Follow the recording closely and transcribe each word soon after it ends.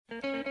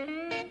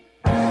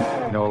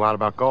You know a lot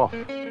about golf.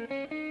 Well,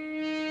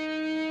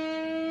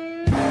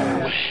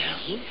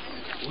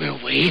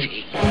 we're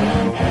waiting.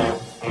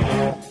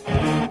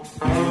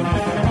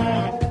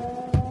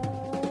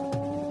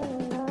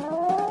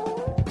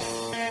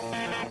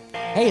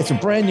 Hey, it's a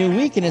brand new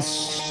week, and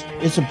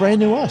it's a brand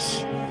new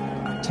us.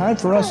 Time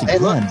for us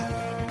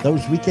again.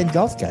 Those weekend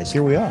golf guys.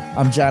 Here we are.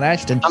 I'm John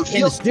Ashton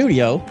in the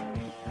studio.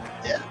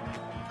 Yeah.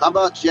 How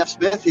about Jeff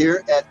Smith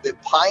here at the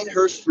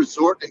Pinehurst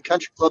Resort and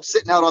Country Club,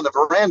 sitting out on the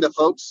veranda,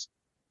 folks.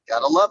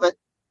 Gotta love it.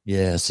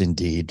 Yes,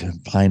 indeed.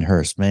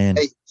 Pinehurst, man.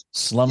 Hey,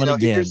 slumming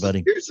again,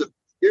 buddy.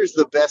 Here's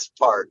the best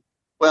part.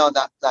 Well,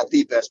 not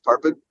the best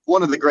part, but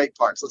one of the great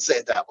parts. Let's say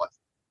it that way.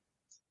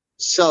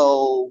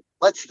 So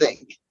let's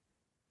think.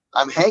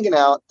 I'm hanging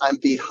out. I'm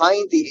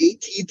behind the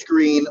 18th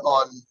green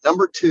on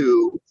number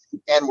 2,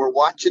 and we're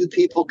watching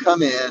people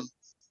come in,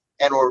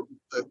 and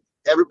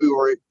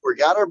we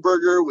got our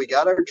burger, we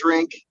got our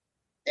drink,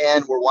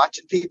 and we're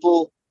watching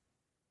people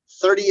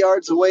 30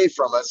 yards away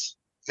from us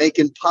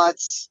making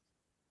putts.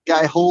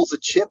 Guy holds a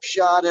chip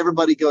shot.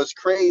 Everybody goes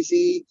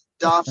crazy.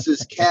 Doffs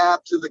his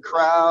cap to the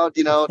crowd.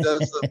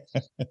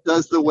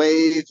 Does the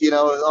wave.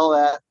 All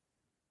that.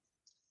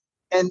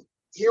 And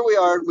here we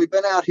are. We've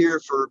been out here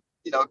for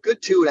a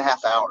good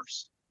 2.5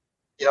 hours.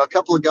 A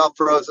couple of golf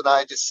pros and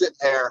I just sitting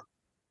there,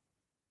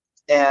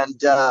 and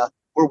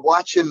we're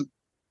watching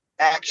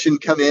action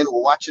come in.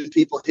 We're watching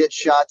people hit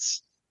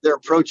shots, their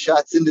approach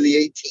shots into the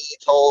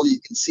 18th hole. You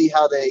can see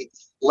how they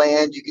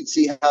land. You can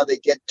see how they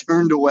get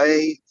turned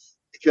away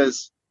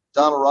because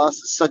Donald Ross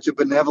is such a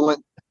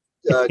benevolent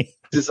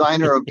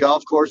designer of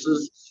golf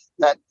courses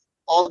that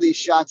all these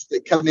shots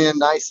that come in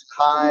nice and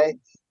high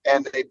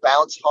and they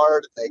bounce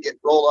hard and they get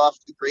rolled off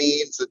the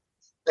greens. And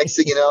next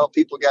thing you know,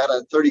 people got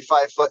a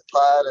 35-foot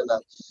putt and a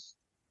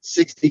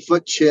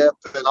 60-foot chip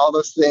and all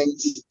those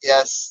things.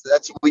 Yes,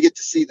 we get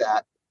to see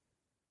that.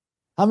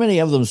 How many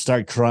of them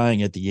start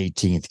crying at the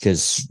 18th?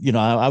 Because,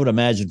 I would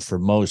imagine for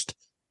most,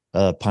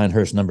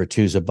 Pinehurst number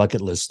 2 is a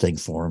bucket list thing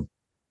for them.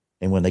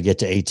 And when they get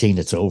to 18,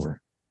 it's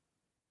over.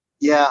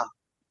 Yeah.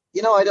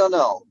 I don't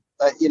know.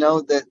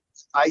 That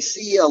I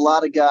see a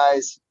lot of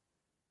guys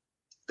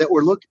that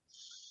were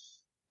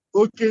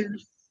looking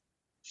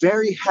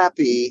very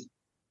happy.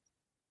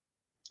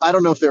 I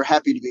don't know if they're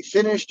happy to be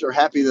finished or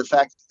happy the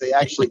fact that they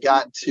actually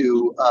got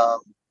to,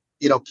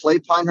 play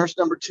Pinehurst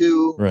number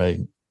 2. Right.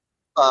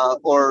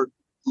 Or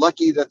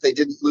lucky that they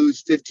didn't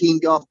lose 15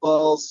 golf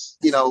balls,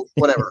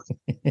 whatever.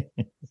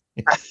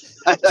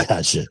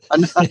 Gotcha.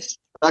 I'm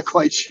not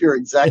quite sure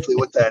exactly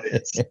what that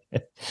is.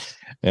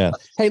 Yeah.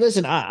 Hey,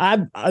 listen,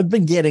 I've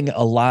been getting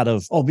a lot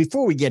of,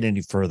 before we get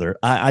any further,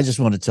 I just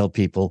want to tell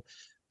people,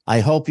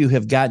 I hope you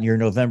have gotten your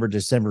November,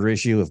 December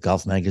issue of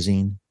Golf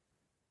Magazine.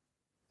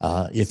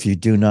 If you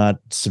do not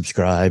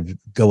subscribe,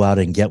 go out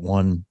and get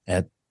one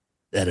at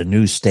a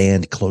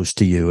newsstand close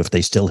to you, if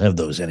they still have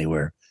those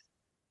anywhere.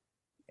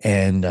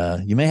 And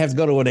you may have to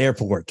go to an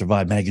airport to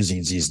buy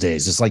magazines these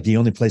days. It's like the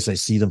only place I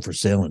see them for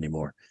sale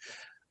anymore.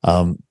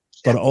 But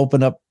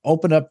open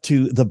up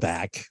to the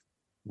back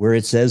where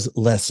it says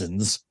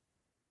lessons.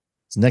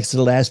 It's next to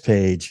the last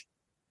page.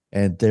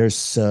 And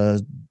there's a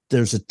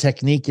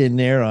technique in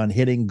there on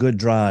hitting good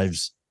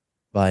drives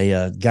by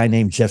a guy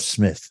named Jeff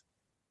Smith.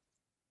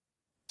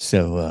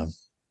 So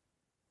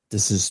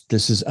this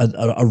is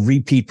a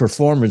repeat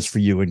performance for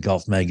you in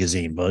Golf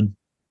Magazine, bud.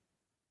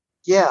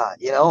 Yeah,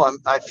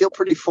 I feel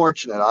pretty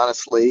fortunate,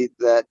 honestly,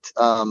 that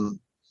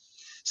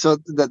so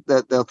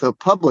that they'll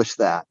publish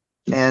that.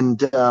 And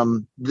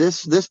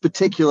this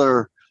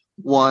particular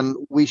one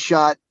we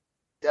shot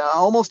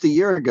almost a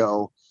year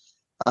ago.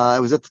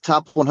 It was at the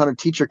Top 100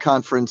 Teacher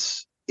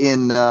Conference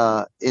in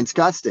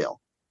Scottsdale,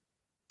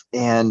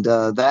 and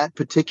that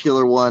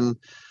particular one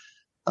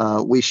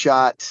we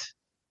shot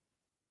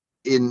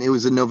it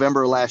was in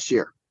November last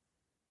year.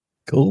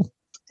 Cool.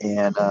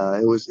 And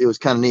it was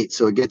kind of neat.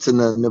 So it gets in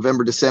the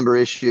November, December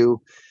issue.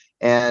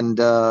 And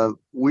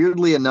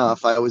weirdly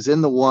enough, I was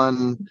in the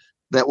one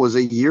that was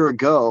a year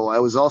ago. I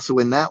was also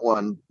in that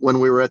one when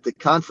we were at the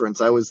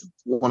conference. I was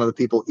one of the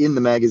people in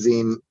the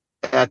magazine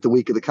at the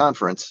week of the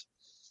conference.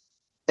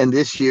 And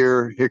this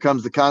year, here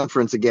comes the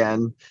conference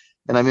again.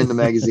 And I'm in the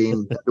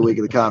magazine at the week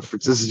of the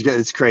conference.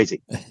 It's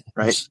crazy,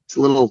 right? It's a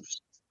little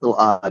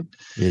odd.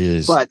 It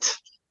is. But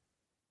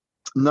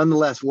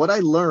nonetheless, what I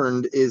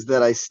learned is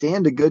that I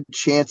stand a good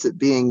chance at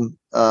being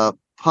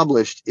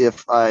published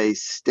if I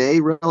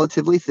stay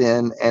relatively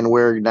thin and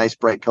wear nice,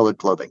 bright colored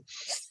clothing.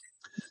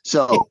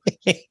 So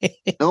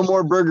no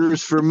more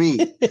burgers for me.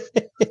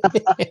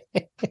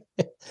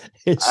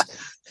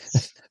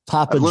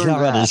 Papa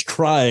John is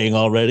crying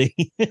already.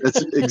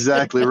 That's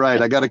exactly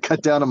right. I got to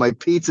cut down on my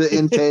pizza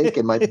intake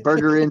and my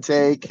burger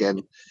intake,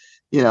 and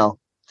yeah.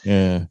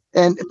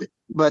 And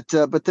but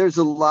there's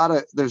a lot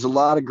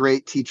of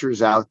great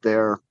teachers out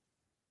there,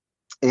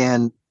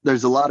 and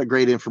there's a lot of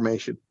great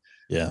information.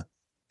 Yeah,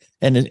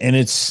 and I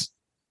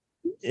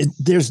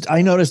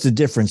noticed a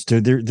difference too.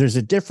 There's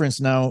a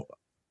difference now.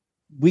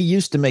 We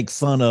used to make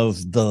fun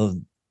of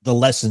the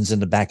lessons in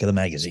the back of the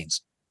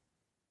magazines.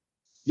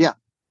 Yeah.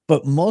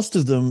 But most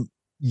of them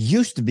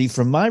used to be,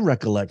 from my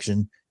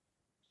recollection,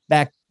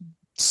 back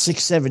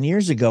 6-7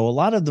 years ago, a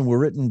lot of them were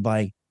written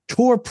by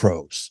tour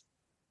pros,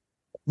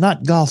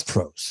 not golf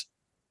pros.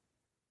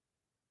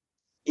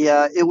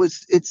 Yeah,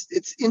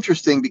 it's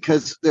interesting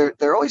because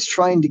they're always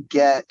trying to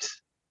get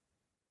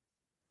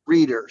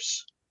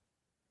readers.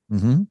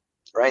 Mm-hmm.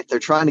 Right? They're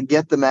trying to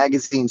get the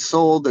magazine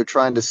sold. They're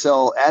trying to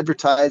sell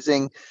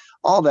advertising,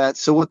 all that.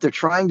 So what they're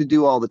trying to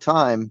do all the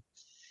time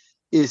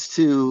is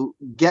to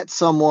get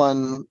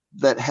someone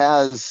that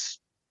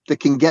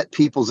can get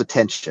people's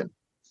attention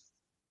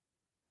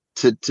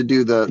to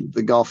do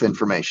the golf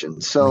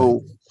information.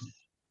 So,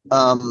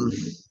 right.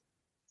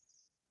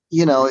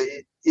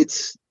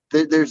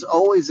 There's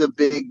always a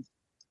big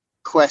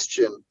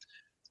question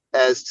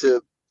as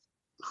to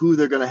who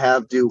they're going to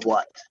have do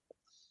what.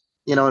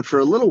 And for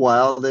a little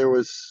while there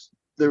was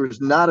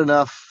not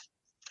enough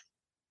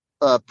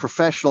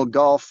professional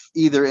golf,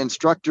 either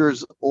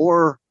instructors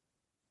or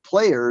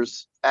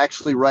players,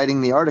 actually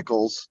writing the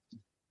articles.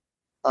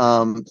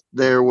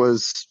 There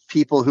was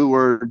people who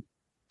were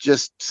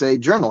just, say,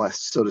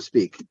 journalists, so to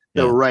speak,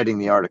 that were writing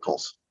the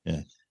articles.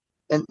 Yeah.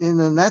 And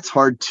then that's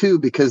hard too,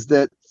 because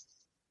that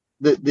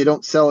they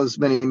don't sell as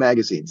many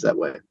magazines that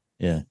way.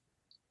 Yeah.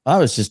 I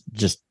was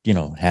just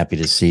happy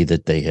to see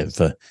that they have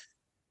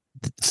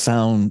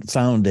found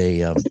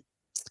a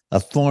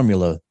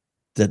formula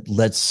that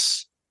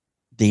lets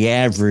the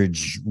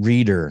average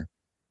reader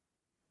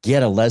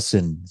get a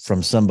lesson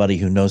from somebody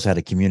who knows how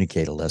to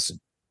communicate a lesson.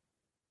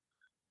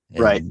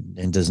 Right.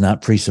 And does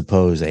not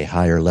presuppose a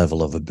higher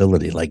level of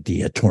ability like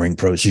the touring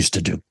pros used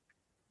to do.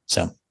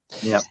 So,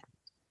 yeah.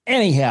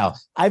 Anyhow,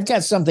 I've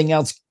got something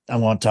else I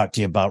want to talk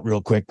to you about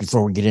real quick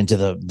before we get into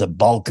the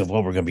bulk of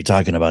what we're going to be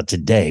talking about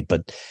today.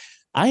 But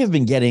I have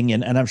been getting,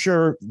 and I'm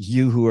sure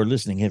you who are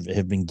listening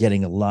have been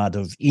getting a lot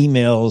of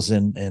emails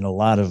and a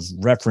lot of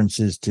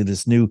references to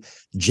this new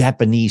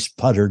Japanese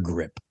putter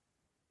grip.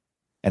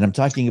 And I'm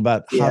talking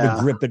about how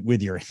to grip it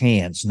with your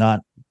hands, not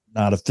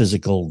a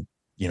physical,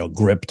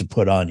 grip to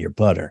put on your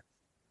putter.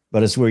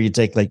 But it's where you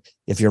take, like,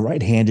 if you're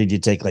right-handed, you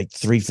take like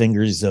 3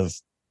 fingers of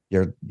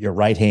your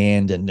right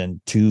hand and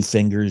then 2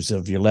 fingers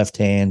of your left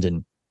hand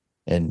and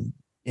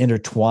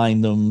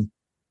intertwine them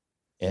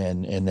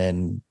and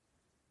then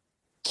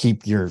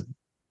keep your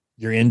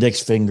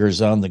index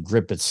fingers on the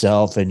grip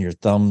itself and your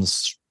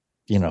thumbs,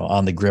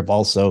 on the grip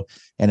also.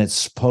 And it's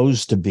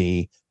supposed to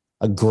be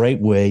a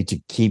great way to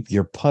keep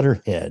your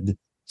putter head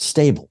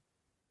stable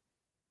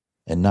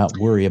and not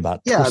worry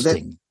about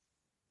twisting.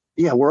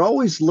 We're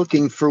always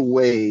looking for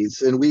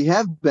ways, and we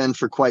have been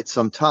for quite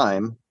some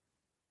time,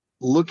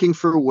 looking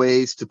for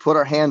ways to put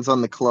our hands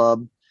on the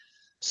club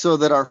so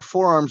that our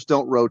forearms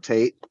don't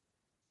rotate.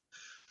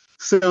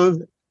 So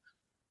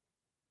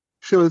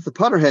that the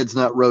putter head's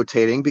not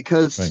rotating,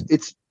 because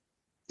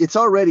it's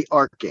already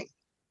arcing.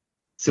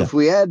 So if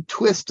we add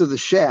twist to the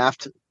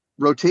shaft,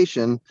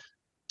 rotation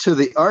to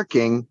the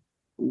arcing,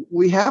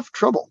 we have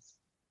trouble.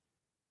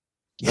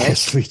 Right?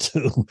 Yes, we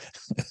do.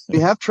 We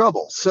have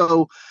trouble.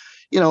 So,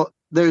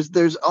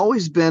 there's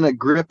always been a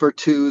grip or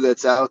two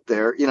that's out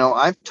there.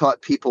 I've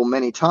taught people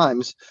many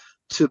times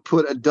to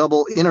put a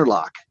double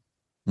interlock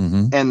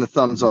and the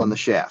thumbs on the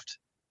shaft.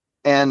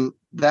 And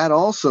that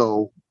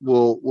also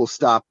will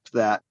stop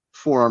that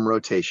forearm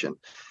rotation.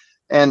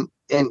 And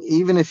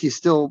even if you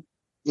still,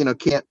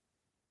 can't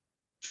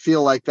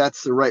feel like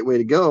that's the right way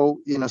to go,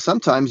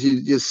 sometimes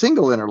you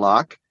single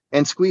interlock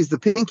and squeeze the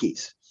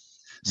pinkies.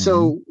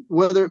 So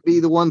whether it be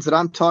the ones that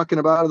I'm talking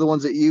about or the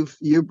ones that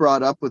you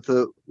brought up with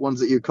the ones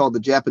that you called the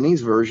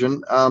Japanese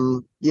version,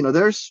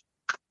 there's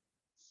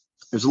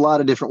a lot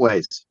of different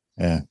ways.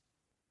 Yeah,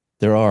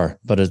 there are.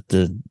 But at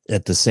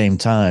the same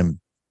time,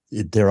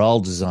 they're all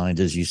designed,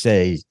 as you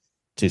say,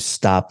 to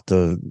stop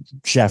the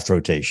shaft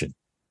rotation,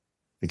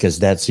 because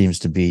that seems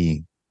to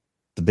be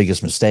the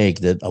biggest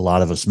mistake that a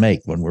lot of us make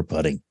when we're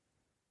putting.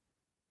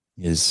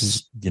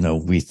 Is,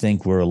 we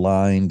think we're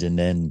aligned and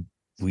then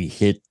we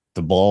hit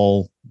the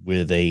ball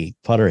with a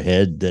putter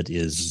head that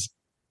is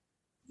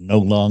no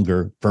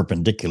longer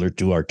perpendicular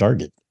to our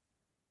target.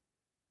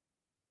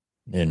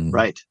 And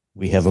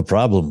we have a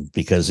problem,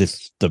 because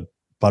if the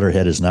putter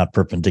head is not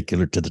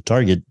perpendicular to the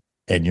target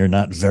and you're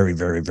not very,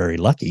 very, very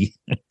lucky,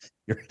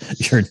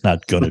 you're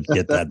not going to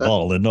get that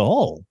ball in the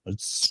hole.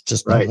 It's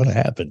just not going to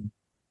happen.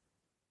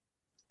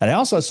 And I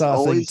also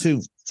saw a thing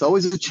too. It's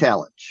always a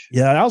challenge.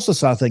 Yeah, I also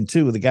saw a thing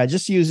too with the guy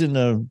just using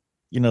the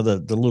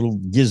little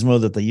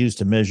gizmo that they use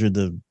to measure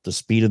the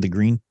speed of the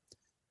green,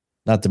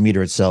 not the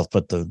meter itself,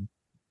 but the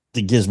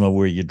gizmo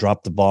where you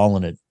drop the ball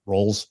and it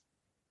rolls.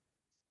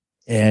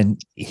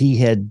 And he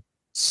had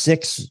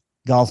 6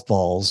 golf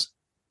balls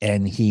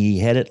and he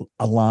had it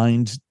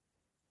aligned.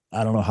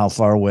 I don't know how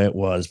far away it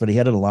was, but he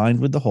had it aligned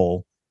with the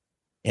hole,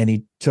 and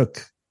he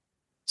took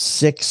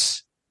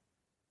 6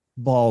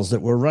 balls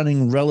that were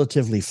running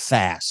relatively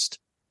fast,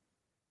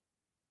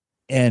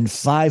 and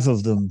 5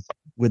 of them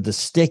with the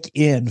stick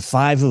in,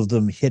 5 of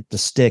them hit the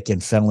stick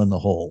and fell in the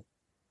hole,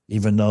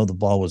 even though the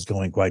ball was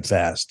going quite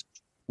fast.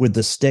 With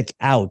the stick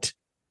out,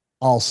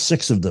 all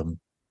 6 of them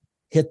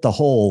hit the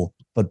hole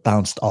but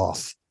bounced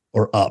off.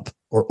 or up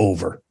or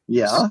over.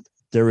 Yeah.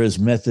 There is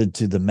method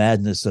to the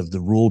madness of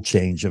the rule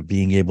change of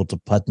being able to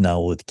putt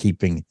now with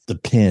keeping the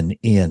pin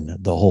in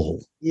the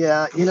hole.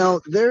 Yeah.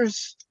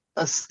 There's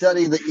a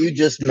study that you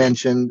just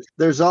mentioned.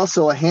 There's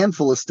also a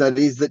handful of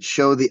studies that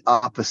show the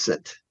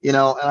opposite, and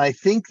I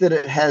think that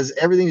it has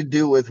everything to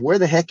do with where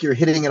the heck you're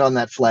hitting it on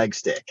that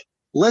flagstick.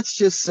 Let's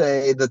just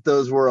say that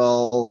those were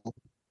all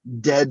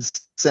dead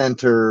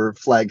center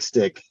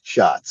flagstick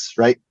shots,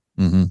 right?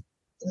 Mm-hmm.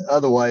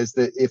 Otherwise,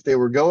 if they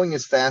were going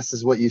as fast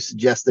as what you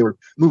suggest, they were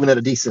moving at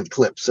a decent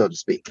clip, so to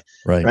speak.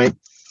 Right.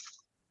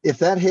 If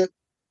that hit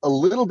a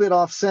little bit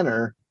off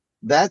center,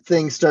 that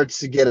thing starts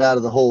to get out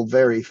of the hole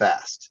very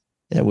fast.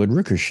 It would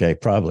ricochet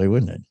probably,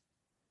 wouldn't it?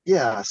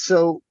 Yeah.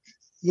 So,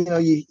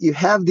 you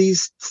have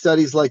these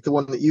studies like the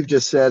one that you've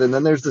just said, and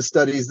then there's the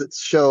studies that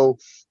show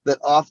that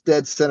off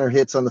dead center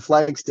hits on the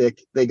flagstick,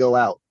 they go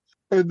out.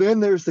 And then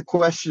there's the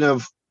question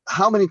of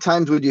how many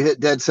times would you hit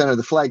dead center of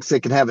the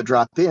flagstick and have it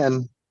drop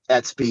in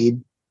at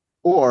speed,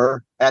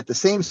 or at the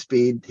same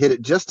speed, hit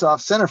it just off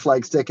center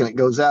flagstick and it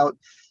goes out.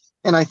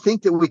 And I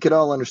think that we could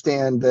all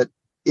understand that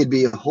it'd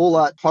be a whole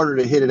lot harder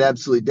to hit it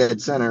absolutely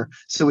dead center.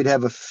 So we'd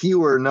have a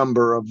fewer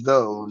number of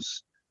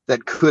those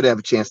that could have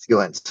a chance to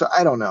go in. So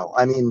I don't know.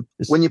 I mean,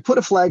 when you put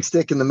a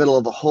flagstick in the middle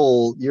of a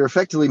hole, you're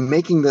effectively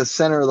making the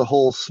center of the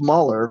hole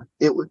smaller.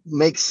 It would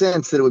make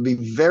sense that it would be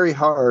very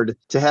hard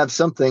to have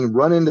something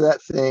run into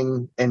that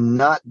thing and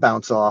not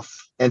bounce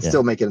off and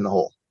still make it in the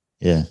hole.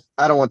 Yeah.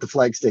 I don't want the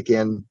flagstick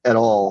in at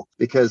all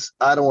because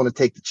I don't want to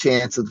take the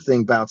chance of the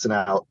thing bouncing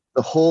out.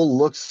 The hole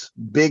looks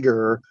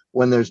bigger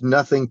when there's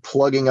nothing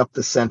plugging up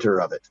the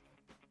center of it.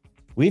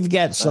 We've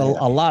got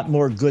a lot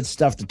more good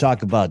stuff to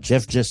talk about.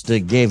 Jeff just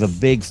gave a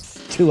big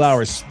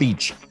 2-hour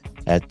speech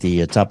at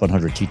the Top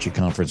 100 Teacher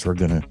Conference. We're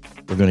gonna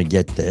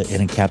get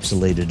an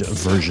encapsulated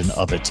version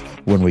of it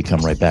when we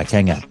come right back.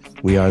 Hang on.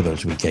 We are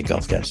those weekend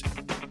golf guys.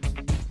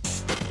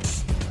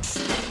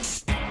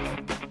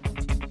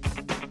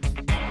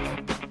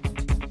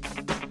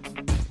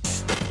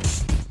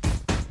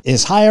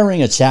 Is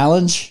hiring a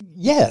challenge?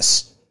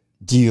 Yes.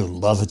 Do you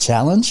love a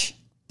challenge?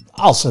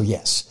 Also,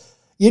 yes.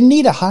 You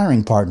need a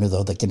hiring partner,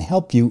 though, that can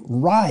help you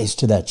rise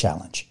to that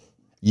challenge.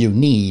 You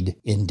need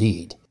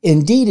Indeed.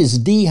 Indeed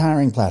is the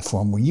hiring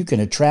platform where you can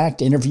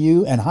attract,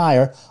 interview, and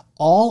hire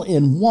all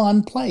in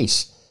one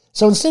place.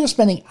 So instead of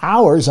spending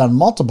hours on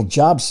multiple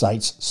job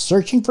sites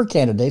searching for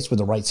candidates with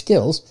the right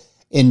skills,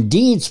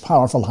 Indeed's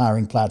powerful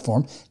hiring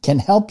platform can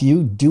help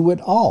you do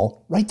it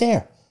all right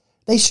there.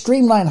 They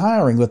streamline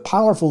hiring with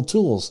powerful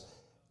tools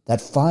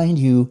that find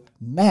you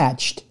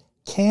matched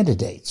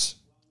candidates.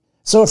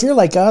 So if you're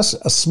like us,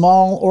 a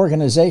small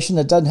organization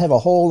that doesn't have a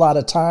whole lot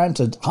of time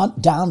to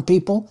hunt down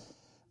people,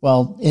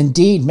 well,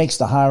 Indeed makes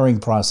the hiring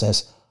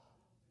process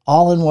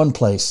all in one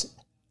place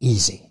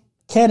easy.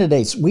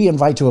 Candidates we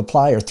invite to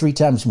apply are 3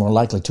 times more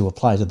likely to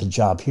apply to the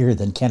job here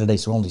than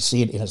candidates who only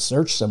see it in a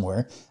search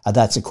somewhere.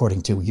 That's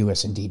according to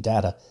US Indeed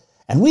data.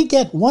 And we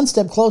get one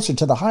step closer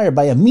to the hire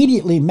by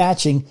immediately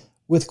matching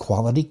with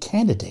quality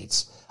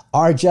candidates.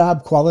 Our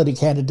job, quality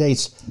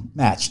candidates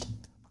matched.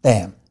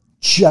 Bam.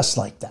 Just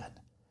like that.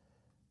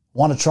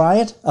 Want to try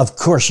it? Of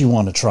course you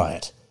want to try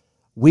it.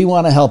 We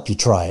want to help you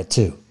try it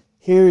too.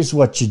 Here's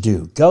what you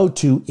do. Go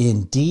to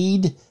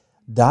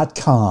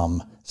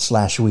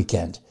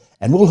Indeed.com/weekend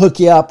and we'll hook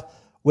you up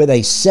with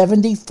a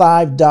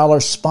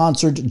 $75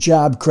 sponsored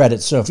job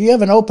credit. So if you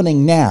have an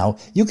opening now,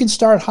 you can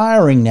start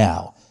hiring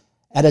now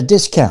at a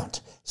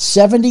discount.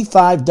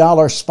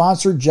 $75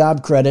 sponsored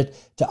job credit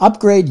to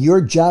upgrade your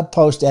job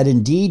post at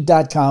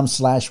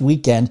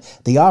Indeed.com/weekend.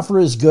 The offer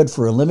is good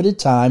for a limited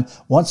time.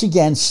 Once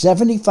again,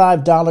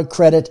 $75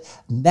 credit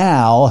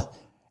now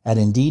at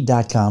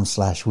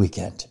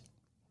Indeed.com/weekend.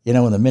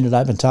 In the minute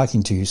I've been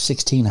talking to you,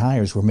 16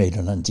 hires were made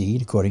on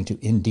Indeed, according to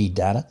Indeed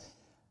data.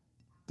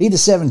 Be the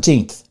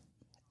 17th.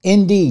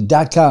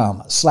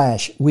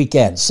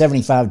 Indeed.com/weekend.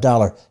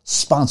 $75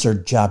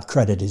 sponsored job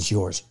credit is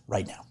yours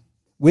right now.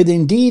 With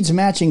Indeed's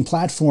matching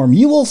platform,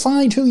 you will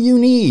find who you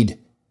need.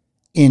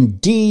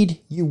 Indeed,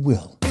 you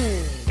will.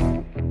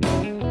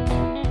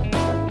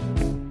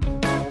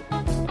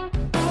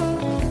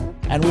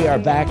 And we are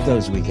back,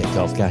 those weekend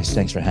golf guys.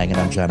 Thanks for hanging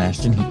on. John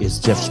Ashton. He is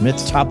Jeff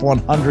Smith, Top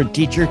 100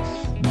 teacher,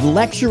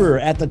 lecturer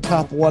at the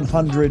Top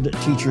 100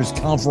 Teachers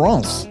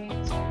Conference.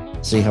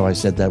 See how I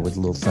said that with a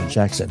little French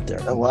accent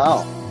there? Oh,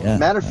 wow. Yeah.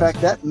 Matter of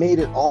fact, that made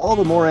it all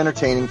the more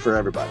entertaining for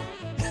everybody.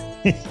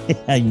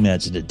 I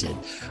imagine it did.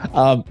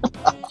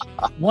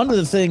 One of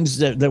the things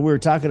that we were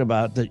talking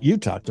about, that you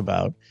talked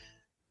about,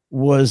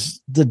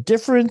 was the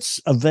difference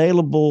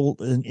available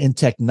in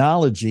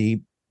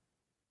technology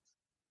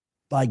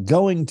by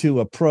going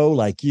to a pro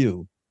like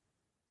you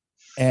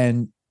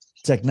and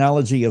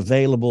technology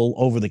available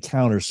over the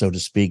counter, so to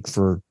speak,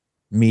 for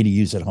me to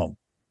use at home.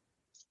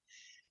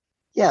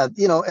 Yeah,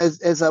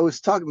 as I was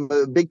talking,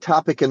 a big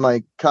topic in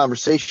my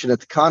conversation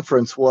at the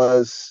conference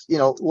was,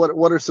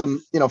 what are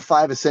some,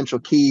 5 essential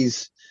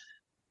keys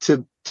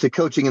to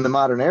coaching in the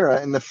modern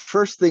era? And the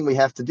first thing we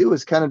have to do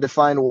is kind of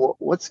define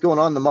what's going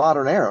on in the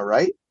modern era,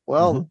 right?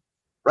 Well,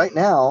 right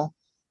now,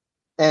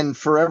 and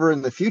forever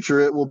in the future,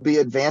 it will be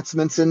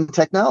advancements in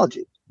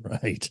technology.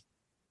 Right.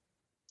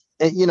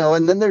 And,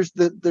 and then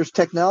there's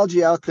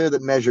technology out there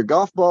that measure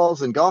golf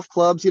balls and golf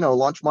clubs,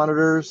 launch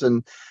monitors.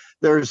 And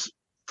there's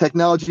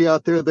technology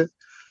out there that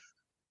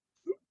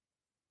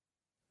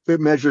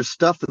measures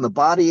stuff in the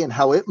body and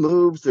how it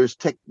moves. There's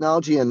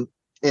technology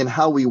in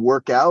how we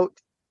work out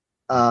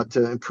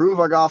to improve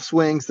our golf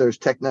swings. There's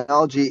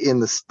technology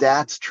in the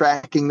stats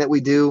tracking that we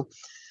do.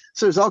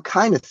 So there's all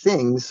kind of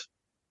things.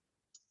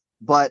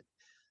 But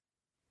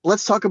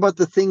let's talk about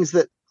the things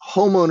that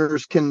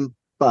homeowners can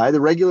buy,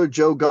 the regular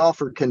Joe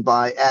golfer can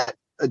buy at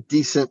a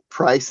decent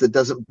price that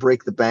doesn't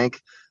break the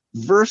bank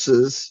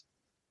versus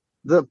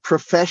the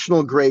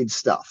professional grade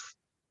stuff,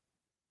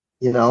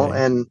 Okay.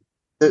 and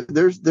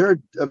there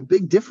are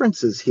big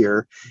differences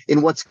here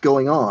in what's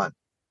going on.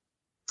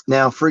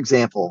 Now, for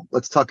example,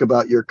 let's talk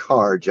about your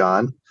car,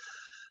 John,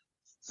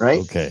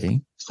 right?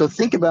 Okay. So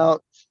think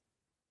about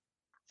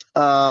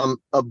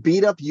a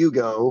beat up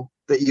Yugo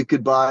that you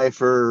could buy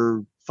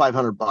for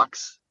 $500.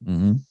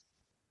 Mm-hmm.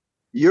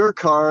 Your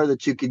car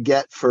that you could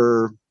get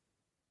for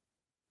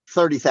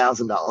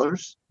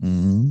 $30,000,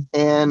 Mm-hmm.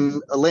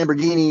 and a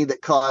Lamborghini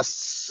that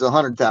costs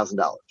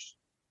 $100,000.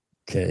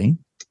 Okay.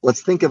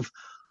 Let's think of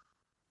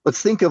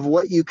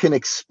what you can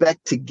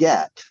expect to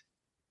get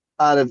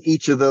out of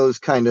each of those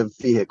kind of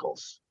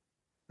vehicles,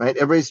 right?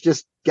 Everybody's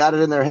just got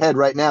it in their head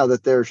right now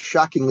that they're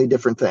shockingly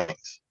different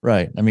things.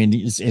 Right. I mean,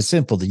 it's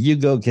simple. The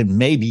Yugo can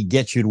maybe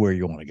get you to where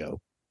you want to go.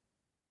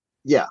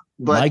 Yeah,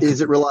 but is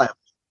it reliable?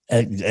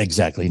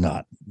 Exactly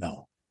not.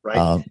 No.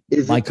 Right.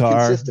 Is my it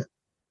car? consistent?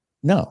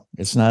 No,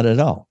 it's not at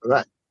all.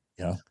 Right.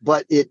 Yeah.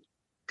 But it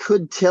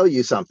could tell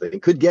you something.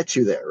 It could get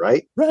you there,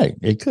 right? Right.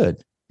 It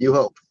could. You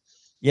hope.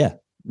 Yeah.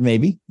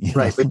 Maybe.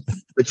 Right.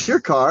 But your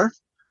car,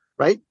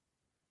 right?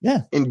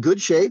 Yeah. In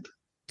good shape.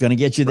 Going to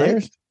get you there.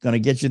 Right? Going to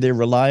get you there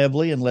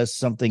reliably unless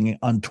something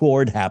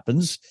untoward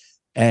happens.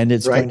 And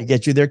it's going to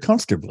get you there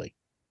comfortably.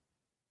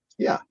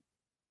 Yeah.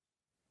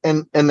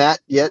 And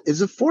that yet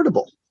is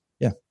affordable.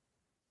 Yeah.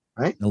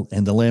 Right.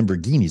 And the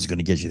Lamborghini is going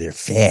to get you there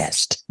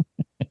fast.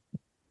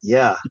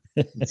 Yeah.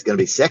 It's going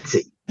to be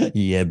sexy.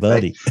 Yeah,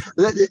 buddy.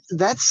 Right?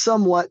 That's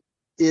somewhat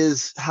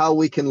is how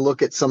we can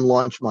look at some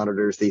launch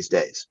monitors these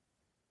days.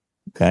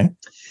 Okay.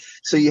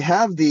 So you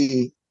have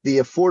the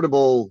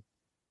affordable,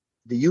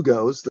 the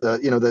Yugos,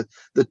 the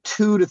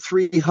 $200 to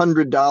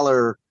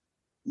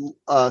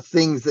 $300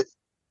 things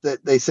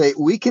that they say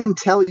we can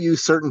tell you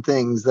certain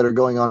things that are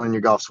going on in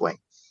your golf swing,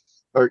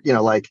 or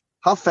like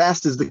how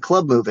fast is the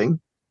club moving,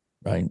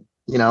 right?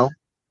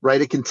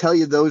 Right. It can tell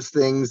you those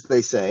things,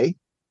 they say,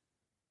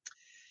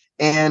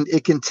 and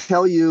it can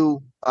tell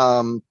you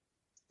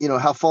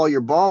how far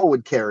your ball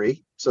would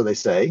carry, so they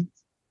say.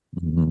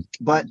 Mm-hmm.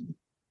 But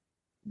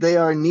they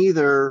are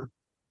neither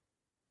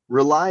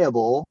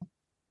reliable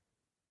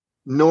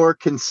nor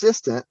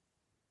consistent,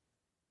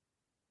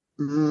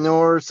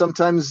 nor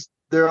sometimes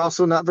they're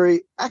also not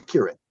very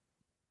accurate.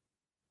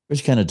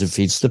 Which kind of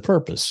defeats the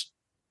purpose.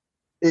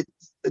 It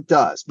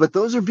does. But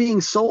those are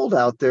being sold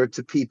out there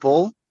to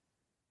people,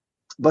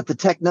 but the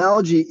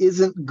technology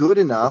isn't good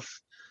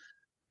enough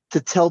to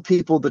tell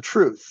people the Mm-hmm.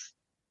 truth.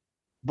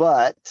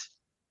 But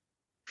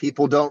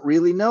people don't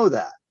really know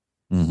that.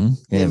 Mm-hmm.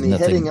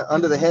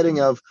 Under the heading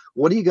of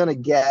what are you going to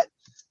get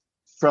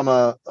from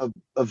a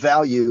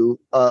value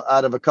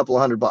out of a couple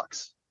of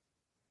 $100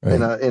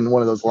 right. in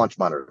one of those launch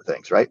monitor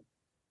things, right?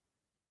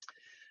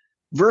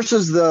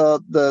 Versus the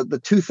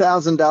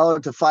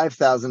 $2,000 to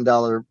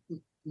 $5,000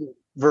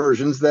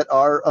 versions that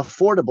are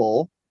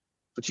affordable,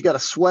 but you got to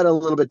sweat a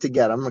little bit to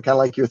get them. Kind of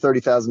like your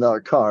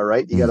 $30,000 car,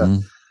 right? You got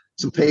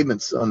some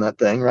payments on that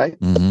thing, right?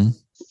 Mm-hmm.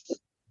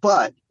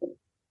 But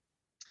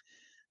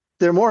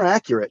they're more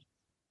accurate.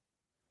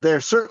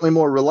 They're certainly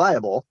more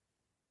reliable,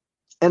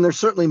 and they're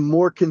certainly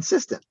more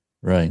consistent.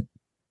 Right.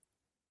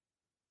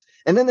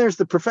 And then there's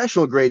the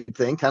professional grade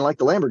thing, kind of like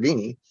the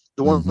Lamborghini,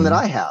 the one that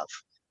I have,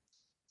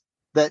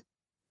 that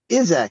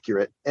is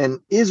accurate and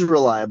is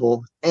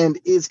reliable and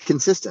is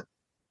consistent.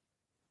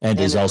 And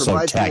is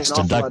also tax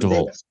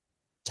deductible.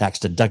 Tax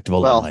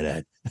deductible, well, I might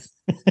add.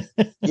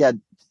 Yeah,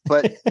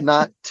 but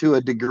not to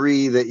a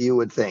degree that you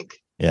would think.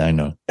 Yeah, I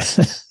know.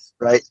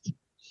 Right?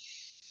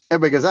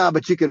 Everybody goes,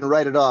 but you can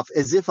write it off,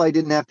 as if I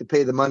didn't have to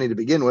pay the money to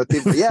begin with.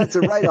 People, yeah, it's a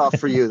write-off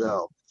for you,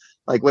 though.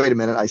 Like, wait a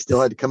minute, I still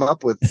had to come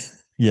up with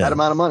that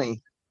amount of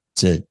money,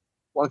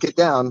 plunk it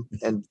down,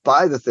 and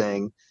buy the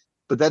thing.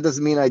 But that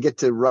doesn't mean I get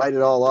to write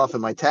it all off in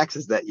my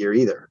taxes that year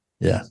either.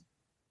 Yeah.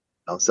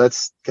 So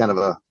that's kind of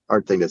a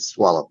hard thing to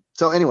swallow.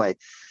 So anyway,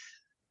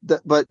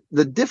 but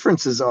the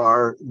differences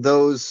are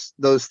those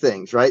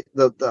things, right?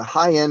 The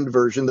high-end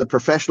version, the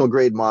professional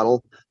grade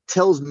model,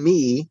 tells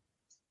me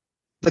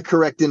the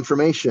correct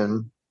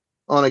information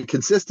on a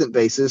consistent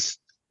basis,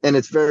 and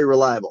it's very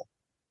reliable.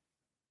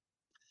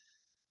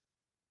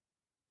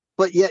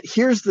 But yet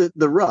here's the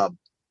rub.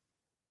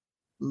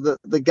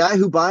 The guy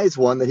who buys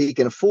one that he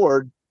can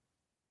afford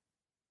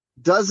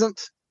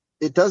doesn't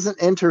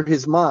enter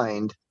his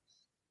mind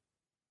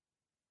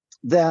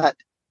that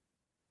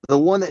the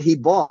one that he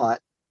bought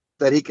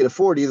that he could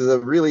afford, either the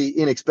really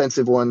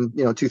inexpensive one,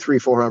 $200,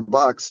 $300,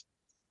 $400,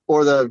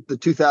 or the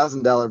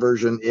 $2,000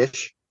 version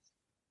ish,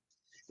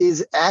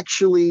 is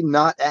actually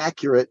not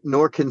accurate,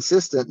 nor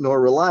consistent, nor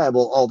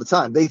reliable all the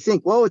time. They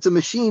think, well, it's a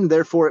machine,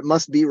 therefore it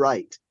must be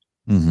right.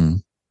 Mm-hmm.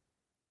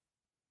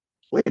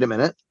 Wait a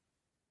minute.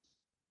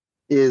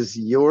 Is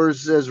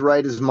yours as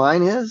right as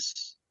mine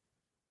is?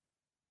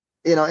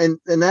 And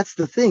that's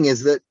the thing,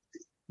 is that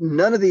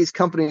none of these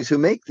companies who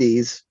make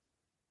these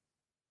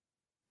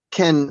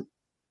can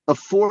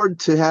afford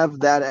to have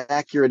that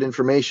accurate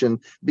information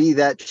be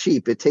that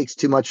cheap. It takes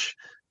too much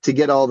to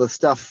get all the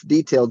stuff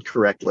detailed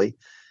correctly.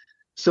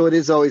 So it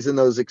is always in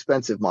those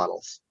expensive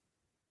models.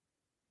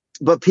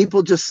 But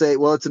people just say,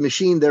 well, it's a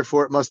machine,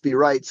 therefore it must be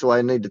right, so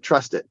I need to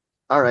trust it.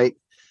 All right.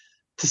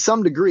 To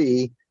some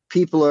degree,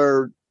 people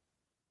are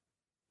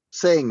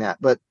saying that,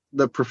 but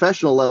the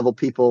professional level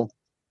people,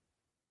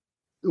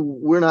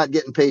 we're not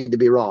getting paid to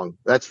be wrong.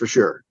 That's for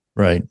sure.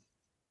 Right.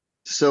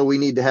 So we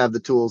need to have the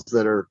tools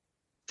that are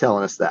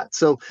telling us that.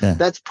 So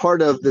that's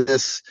part of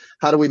this.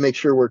 How do we make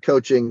sure we're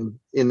coaching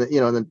in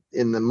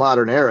the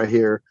modern era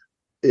here?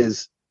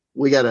 Is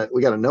we gotta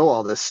know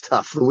all this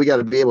stuff. We got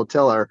to be able to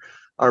tell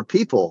our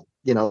people,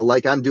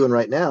 like I'm doing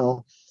right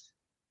now,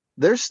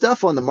 there's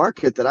stuff on the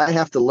market that I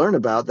have to learn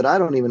about that I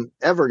don't even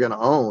ever going to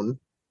own,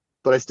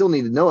 but I still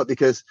need to know it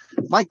because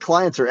my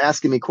clients are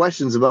asking me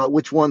questions about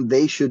which one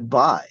they should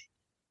buy.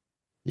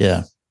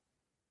 Yeah.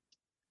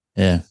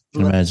 Can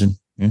imagine.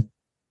 Yeah.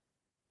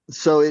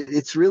 So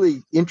it's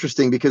really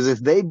interesting because if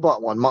they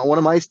bought one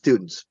of my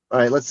students, all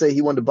right, let's say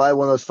he wanted to buy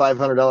one of those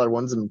 $500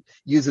 ones and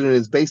use it in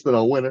his basement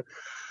all winter.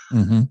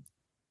 Mm-hmm.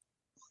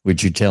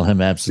 Would you tell him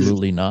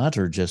absolutely not,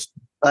 or just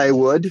I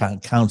would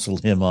counsel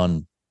him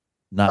on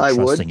not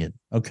trusting it?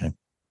 Okay.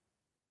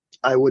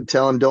 I would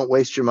tell him, don't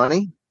waste your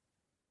money.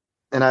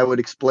 And I would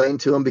explain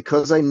to him,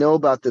 because I know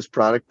about this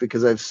product,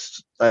 because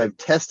I've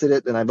tested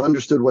it and I've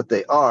understood what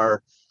they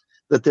are,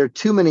 that there are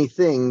too many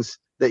things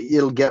that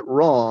it'll get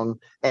wrong,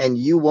 and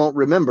you won't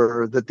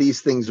remember that these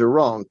things are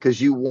wrong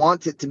because you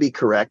want it to be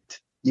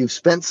correct. You've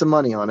spent some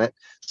money on it.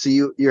 So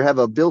you have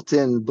a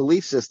built-in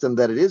belief system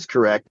that it is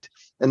correct.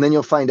 And then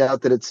you'll find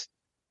out that it's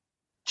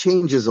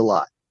changes a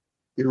lot.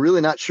 You're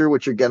really not sure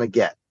what you're going to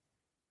get.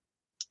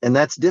 And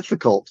that's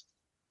difficult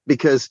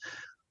because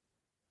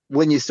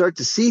when you start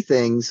to see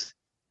things,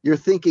 you're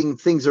thinking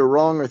things are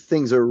wrong or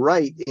things are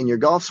right in your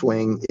golf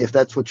swing, if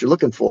that's what you're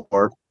looking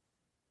for,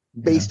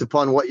 based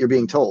upon what you're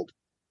being told.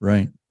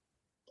 Right.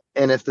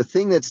 And if the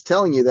thing that's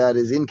telling you that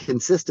is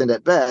inconsistent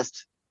at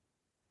best,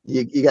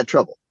 you got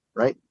trouble,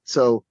 right?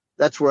 So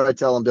that's where I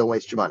tell them, don't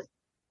waste your money.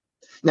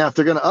 Now, if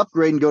they're going to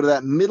upgrade and go to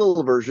that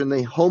middle version,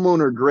 the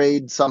homeowner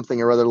grade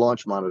something or other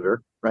launch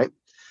monitor, right?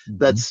 Mm-hmm.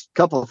 That's a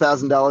couple of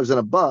 $1,000s and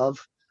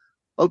above.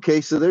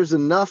 Okay, so there's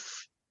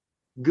enough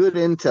good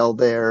intel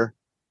there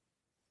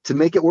to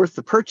make it worth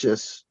the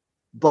purchase,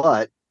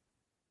 but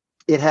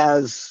it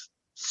has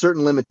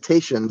certain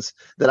limitations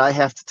that I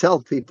have to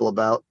tell people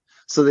about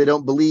so they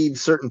don't believe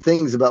certain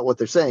things about what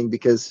they're saying,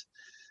 because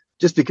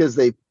just because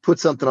they put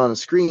something on a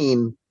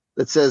screen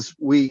that says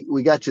we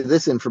got you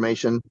this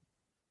information,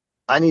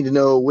 I need to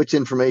know which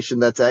information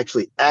that's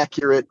actually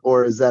accurate,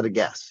 or is that a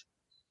guess?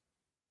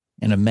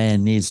 And a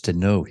man needs to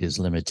know his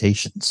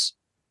limitations.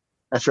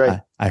 That's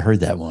right. I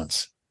heard that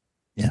once.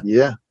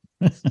 Yeah.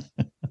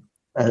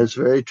 That is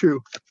very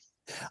true.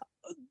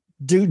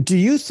 Do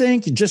you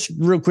think, just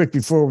real quick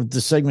before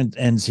the segment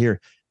ends here,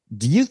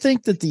 do you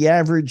think that the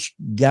average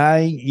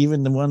guy,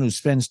 even the one who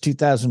spends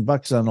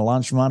 $2,000 on a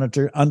launch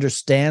monitor,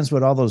 understands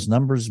what all those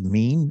numbers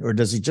mean? Or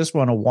does he just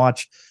want to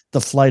watch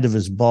the flight of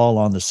his ball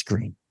on the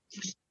screen?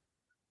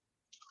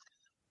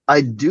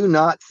 I do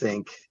not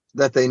think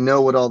that they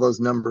know what all those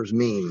numbers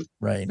mean.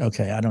 Right.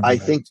 Okay. I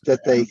think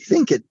that they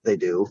think they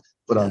do,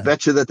 but I'll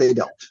bet you that they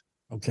don't.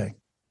 Okay.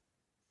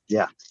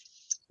 Yeah.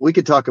 We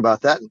could talk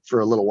about that for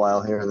a little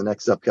while here in the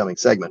next upcoming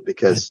segment,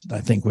 because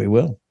I think we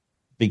will.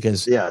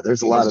 Because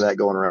there's a lot of that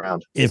going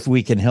around. If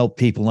we can help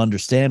people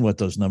understand what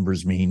those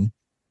numbers mean,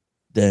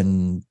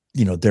 then,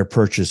 their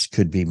purchase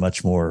could be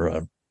much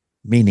more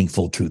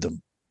meaningful to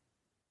them.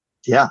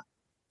 Yeah,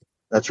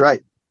 that's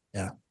right.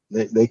 Yeah.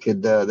 They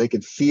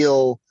could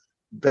feel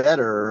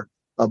better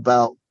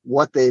about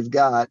what they've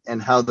got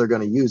and how they're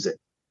going to use it.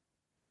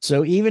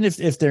 So even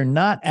if they're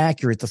not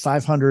accurate, the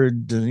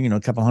 $500, a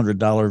couple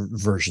 $100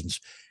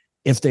 versions,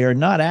 if they are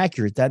not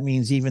accurate, that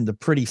means even the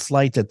pretty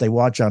flight that they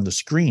watch on the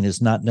screen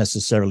is not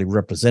necessarily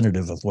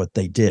representative of what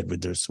they did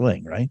with their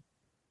swing, right?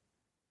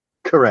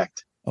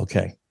 Correct.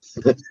 Okay.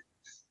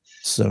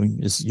 So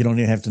you don't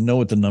even have to know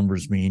what the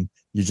numbers mean.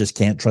 You just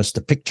can't trust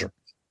the picture.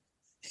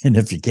 And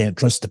if you can't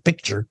trust the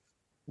picture,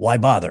 why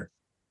bother?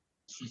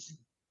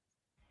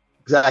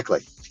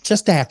 Exactly.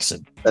 Just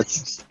accent.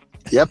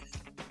 Yep.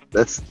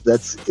 It's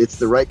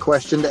the right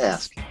question to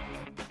ask.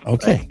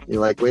 Okay. Right?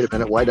 You're like, wait a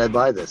minute, why did I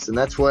buy this? And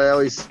that's why I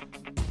always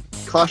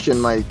caution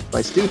my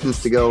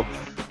students to go,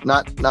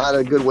 not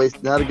a good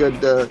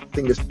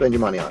thing to spend your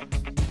money on.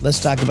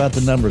 Let's talk about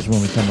the numbers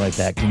when we come right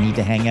back. You need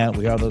to hang out.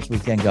 We are those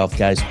weekend golf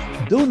guys.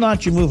 Do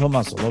not you move a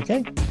muscle,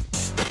 okay?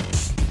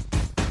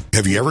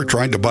 Have you ever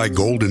tried to buy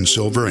gold and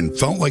silver and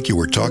felt like you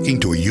were talking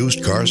to a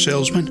used car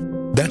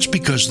salesman? That's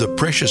because the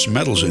precious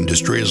metals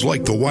industry is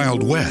like the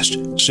Wild West.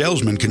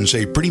 Salesmen can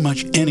say pretty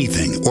much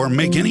anything or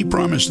make any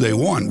promise they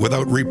want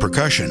without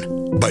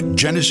repercussion. But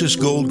Genesis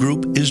Gold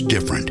Group is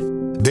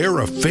different. They're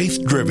a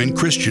faith-driven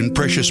Christian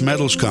precious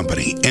metals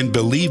company and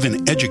believe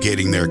in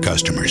educating their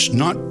customers,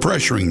 not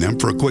pressuring them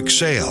for a quick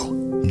sale.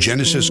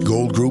 Genesis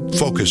Gold Group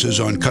focuses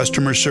on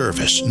customer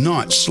service,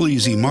 not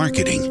sleazy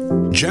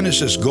marketing.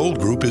 Genesis Gold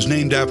Group is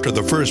named after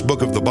the first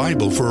book of the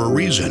Bible for a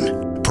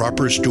reason.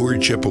 Proper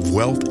stewardship of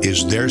wealth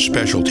is their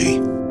specialty.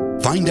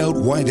 Find out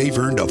why they've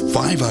earned a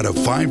 5 out of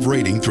 5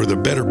 rating through the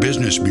Better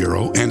Business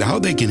Bureau and how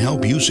they can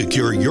help you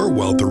secure your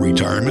wealth or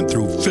retirement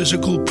through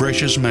physical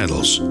precious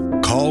metals.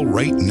 Call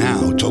right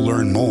now to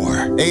learn more.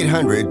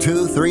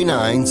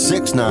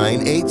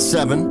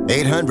 800-239-6987.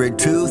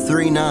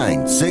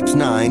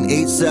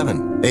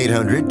 800-239-6987.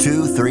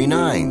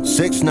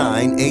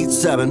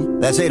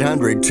 800-239-6987. That's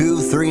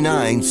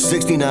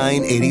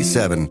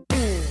 800-239-6987.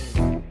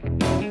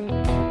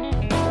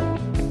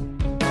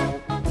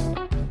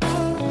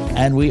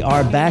 And we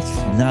are back.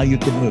 Now you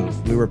can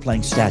move. We were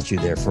playing statue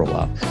there for a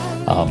while.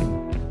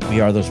 We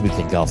are those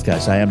weekly golf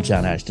guys. I am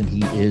John Ashton.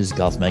 He is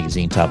Golf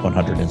Magazine Top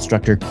 100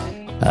 instructor,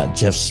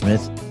 Jeff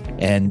Smith.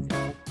 And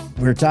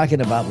we're talking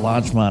about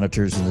launch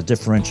monitors and the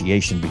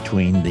differentiation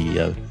between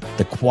the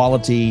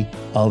quality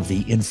of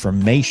the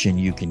information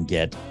you can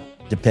get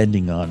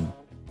depending on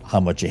how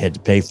much you had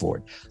to pay for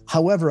it.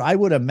 However, I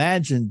would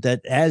imagine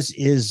that, as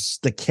is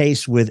the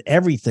case with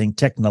everything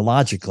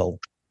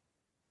technological,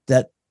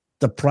 that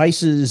the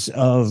prices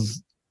of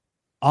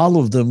all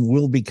of them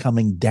will be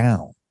coming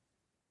down.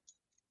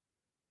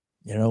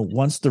 You know,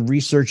 once the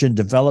research and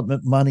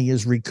development money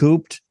is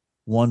recouped,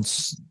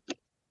 once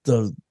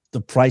the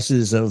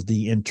prices of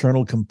the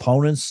internal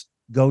components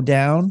go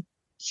down,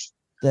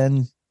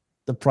 then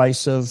the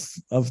price of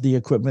the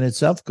equipment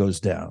itself goes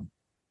down.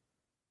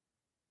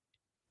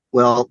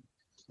 Well,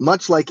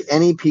 much like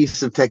any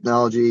piece of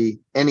technology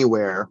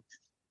anywhere,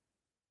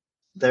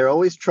 they're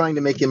always trying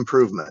to make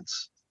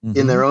improvements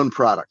in their own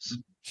products.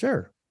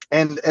 Sure.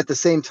 And at the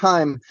same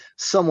time,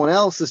 someone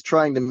else is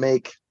trying to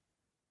make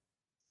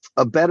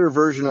a better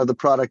version of the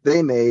product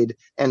they made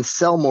and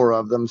sell more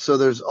of them. So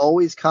there's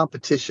always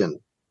competition.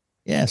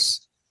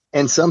 Yes.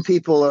 And some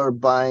people are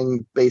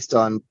buying based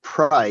on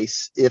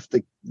price. If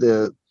the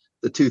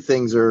two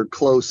things are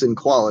close in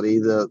quality,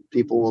 the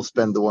people will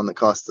spend the one that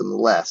costs them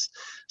less.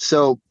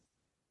 So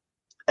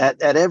at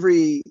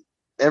every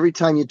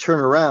time you turn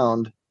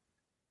around,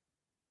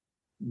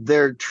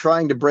 they're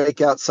trying to break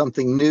out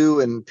something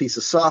new in a piece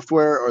of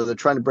software, or they're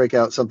trying to break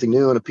out something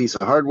new in a piece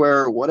of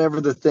hardware,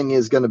 whatever the thing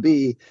is going to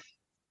be.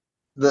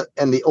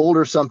 And the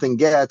older something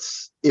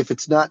gets, if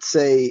it's not,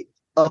 say,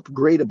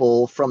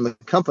 upgradable from the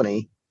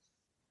company,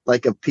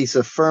 like a piece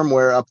of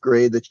firmware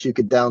upgrade that you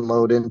could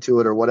download into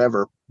it or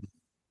whatever,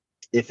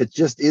 if it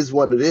just is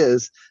what it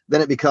is, then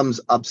it becomes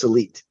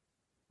obsolete.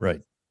 Right.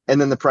 And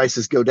then the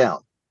prices go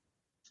down.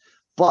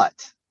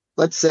 But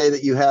let's say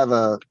that you have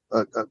a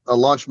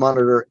launch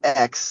monitor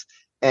X,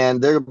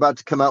 and they're about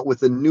to come out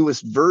with the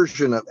newest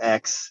version of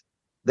X.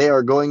 They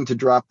are going to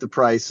drop the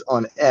price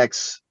on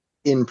X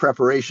in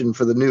preparation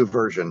for the new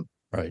version.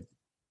 Right.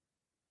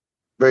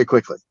 Very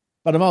quickly.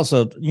 But I'm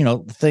also,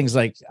 things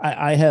like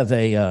I have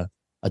a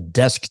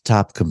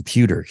desktop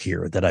computer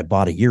here that I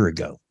bought a year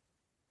ago.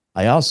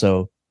 I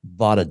also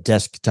bought a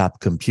desktop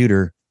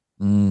computer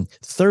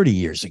 30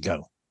 years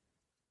ago.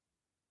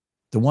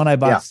 The one I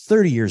bought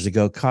 30 years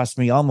ago cost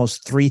me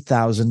almost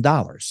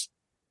 $3,000.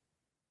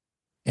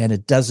 And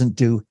it doesn't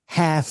do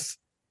half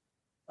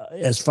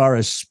as far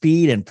as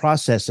speed and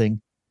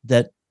processing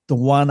that the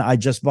one I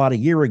just bought a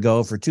year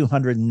ago for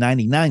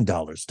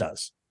 $299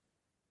 does.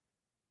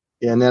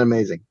 Yeah, isn't that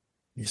amazing?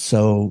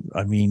 So,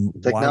 I mean,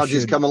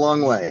 technology's come a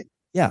long way.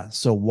 Yeah.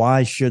 So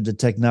why should the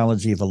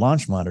technology of a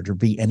launch monitor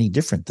be any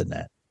different than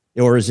that?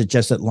 Or is it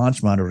just that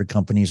launch monitor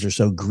companies are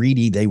so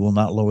greedy they will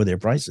not lower their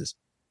prices?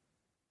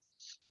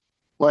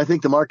 Well, I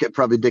think the market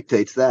probably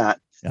dictates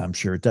that. I'm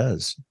sure it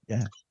does.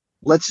 Yeah.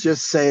 Let's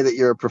just say that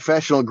you're a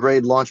professional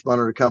grade launch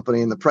monitor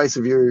company and the price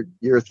of your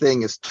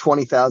thing is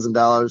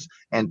 $20,000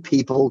 and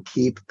people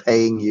keep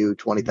paying you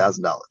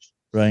 $20,000.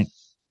 Right.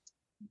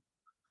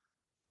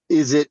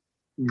 Is it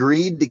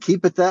greed to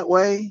keep it that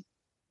way?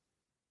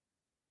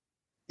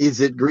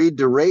 Is it greed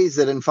to raise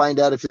it and find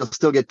out if you'll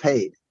still get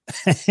paid?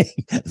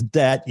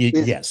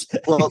 Yes.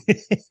 Well,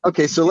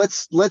 okay. So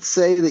let's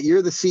say that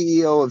you're the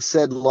CEO of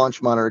said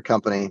launch monitor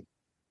company,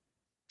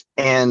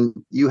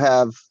 and you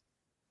have,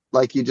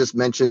 like you just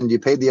mentioned, you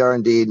paid the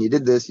R&D and you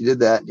did this, you did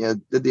that,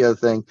 did the other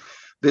thing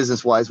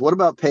business wise. What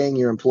about paying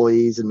your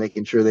employees and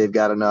making sure they've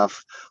got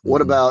enough?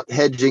 What about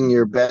hedging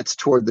your bets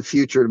toward the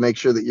future to make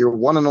sure that your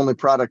one and only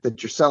product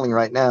that you're selling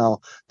right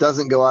now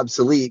doesn't go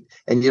obsolete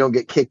and you don't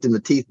get kicked in the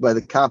teeth by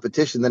the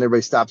competition? Then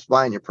everybody stops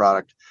buying your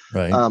product.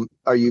 Right.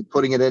 Are you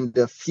putting it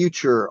into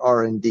future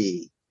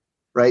R&D?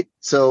 Right.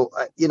 So,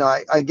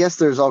 I guess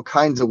there's all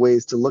kinds of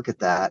ways to look at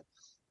that,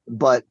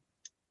 but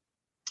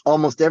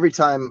almost every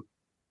time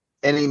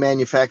any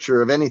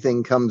manufacturer of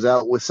anything comes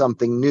out with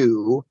something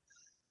new,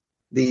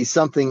 the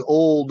something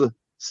old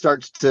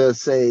starts to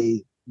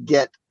say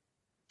get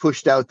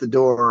pushed out the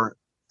door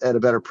at a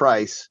better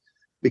price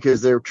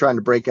because they're trying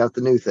to break out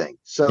the new thing.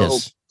 So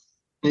Yes.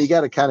 you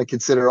got to kind of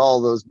consider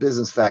all those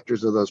business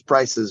factors of those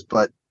prices,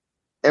 but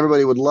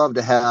everybody would love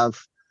to have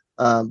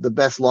the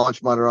best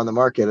launch monitor on the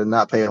market and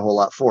not pay a whole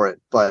lot for it.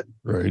 But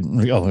Right.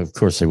 Oh, of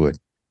course they would.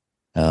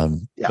 Yeah.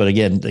 But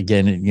again,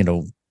 you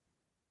know,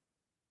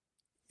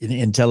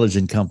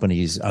 intelligent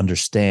companies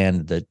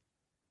understand that,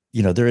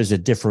 you know, there is a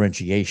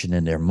differentiation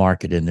in their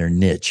market, in their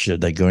niche. Are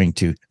they going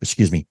to,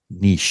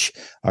 niche?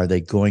 Are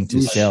they going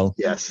to sell,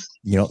 yes,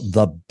 you know,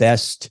 the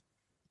best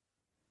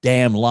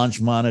damn launch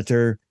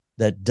monitor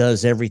that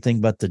does everything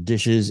but the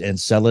dishes and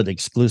sell it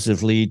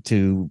exclusively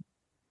to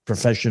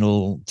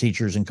professional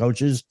teachers and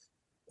coaches?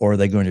 Or are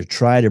they going to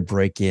try to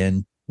break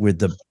in with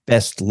the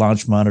best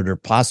launch monitor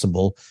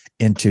possible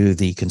into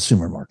the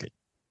consumer market?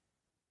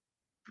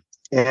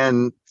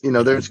 and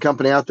there's a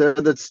company out there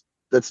that's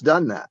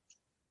done that.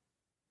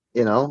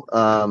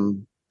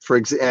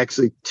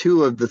 Actually,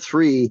 two of the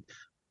three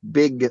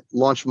big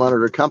launch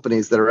monitor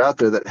companies that are out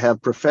there that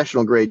have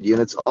professional grade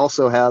units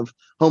also have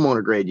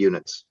homeowner grade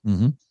units.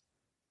 Mm-hmm.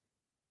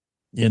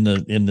 In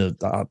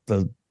the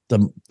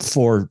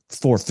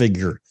four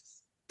figure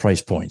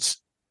price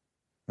points,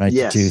 right?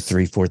 Yes.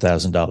 $2,000,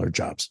 $3,000, $4,000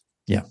 jobs.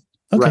 Yeah.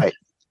 Okay. Right.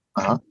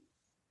 Uh-huh.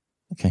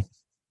 Okay.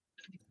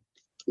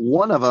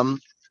 One of them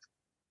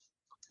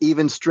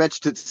even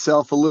stretched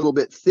itself a little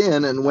bit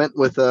thin and went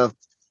with a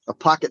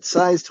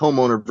pocket-sized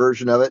homeowner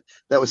version of it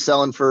that was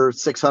selling for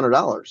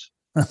 $600.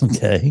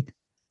 Okay.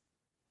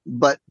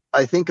 But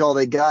I think all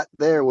they got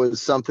there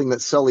was something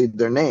that sullied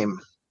their name.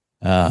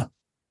 Okay.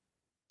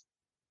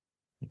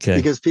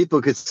 Because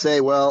people could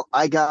say, well,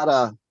 I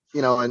got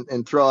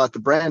and throw out the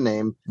brand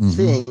name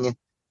thing,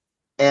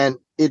 and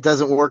it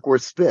doesn't work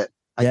worth spit.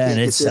 I can't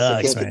get this,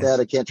 I can't get that,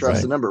 I can't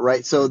trust the number,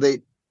 right? So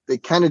they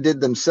kind of did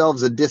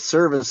themselves a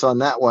disservice on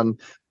that one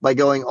by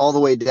going all the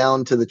way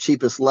down to the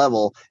cheapest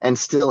level and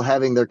still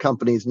having their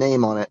company's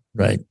name on it.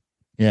 Right.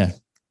 Yeah.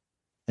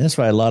 And that's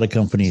why a lot of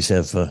companies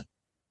have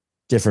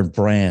different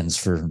brands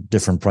for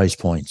different price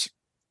points.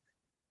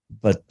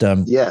 But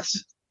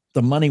yes,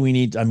 the money we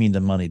need,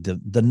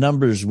 the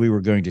numbers we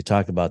were going to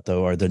talk about,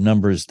 though, are the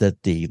numbers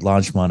that the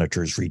launch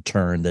monitors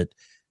return that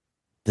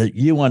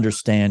you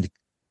understand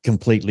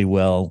completely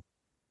well.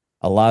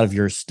 A lot of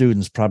your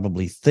students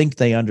probably think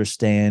they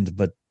understand,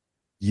 but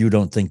you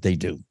don't think they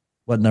do.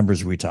 What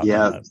numbers are we talking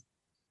about?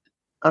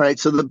 All right.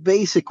 So the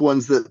basic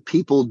ones that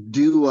people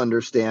do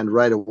understand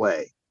right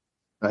away,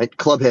 right?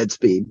 Clubhead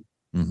speed.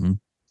 Mm-hmm.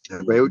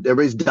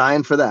 Everybody's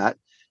dying for that.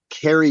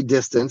 Carry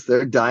distance,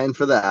 they're dying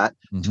for that.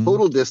 Mm-hmm.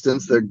 Total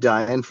distance, they're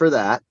dying for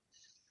that.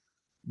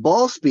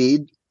 Ball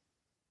speed,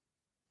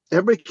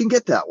 everybody can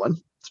get that one.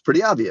 It's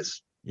pretty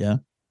obvious. Yeah.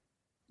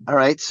 All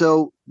right.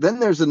 So then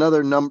there's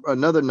another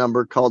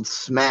number called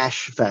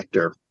smash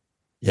factor.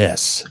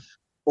 Yes.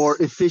 Or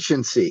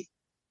efficiency.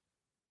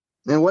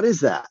 And what is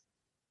that?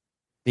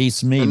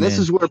 Beats me, and this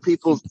man. is where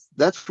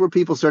that's where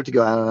people start to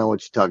go, I don't know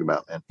what you're talking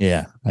about, man.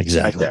 Yeah,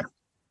 exactly. Right there.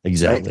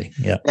 Exactly. Right?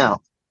 Yeah.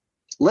 Now,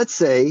 let's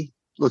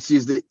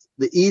use the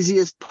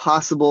easiest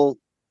possible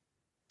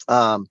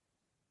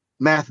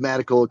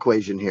mathematical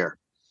equation here.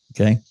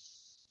 Okay.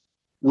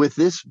 With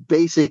this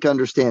basic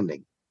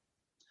understanding,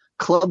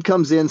 club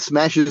comes in,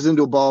 smashes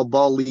into a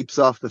ball leaps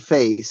off the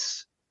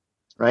face,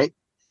 right?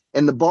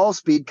 And the ball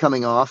speed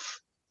coming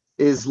off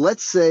is,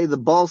 let's say, the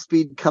ball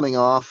speed coming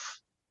off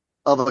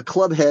of a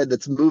club head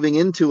that's moving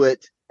into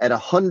it at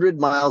 100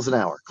 miles an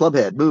hour. Club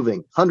head moving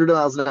 100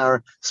 miles an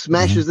hour,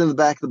 smashes in the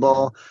back of the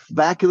ball.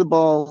 Back of the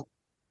ball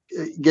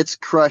gets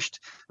crushed,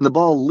 and the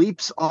ball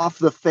leaps off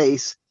the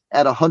face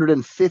at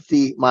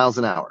 150 miles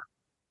an hour.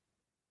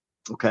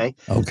 Okay.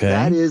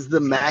 That is the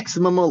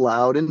maximum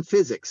allowed in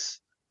physics.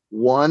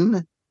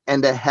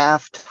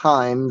 1.5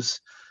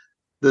 times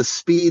the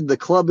speed the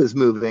club is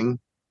moving,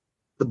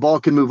 the ball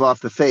can move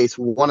off the face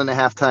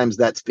 1.5 times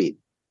that speed.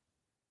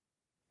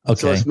 Okay.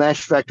 So a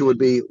smash factor would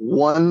be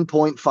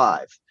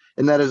 1.5,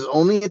 and that is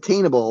only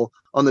attainable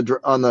on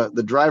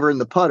the driver and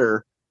the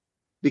putter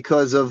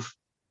because of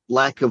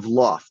lack of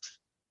loft.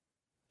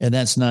 And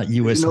that's not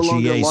USGA no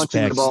longer launching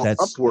specs. The ball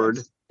that's upward.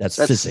 That's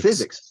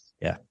physics.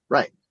 Yeah.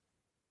 Right.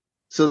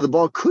 So the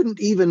ball couldn't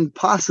even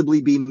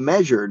possibly be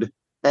measured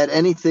at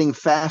anything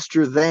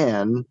faster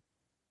than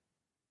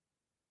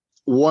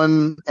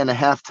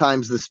 1.5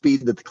 times the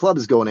speed that the club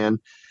is going in,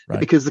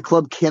 because the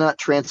club cannot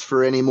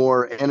transfer any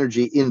more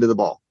energy into the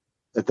ball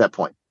at that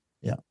point.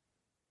 Yeah.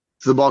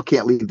 So the ball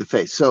can't leave the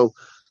face. So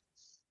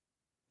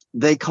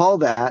they call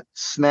that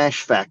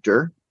smash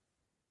factor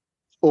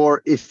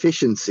or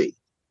efficiency.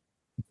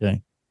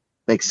 Okay.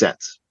 Makes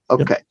sense.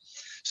 Okay. Yep.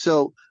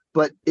 So,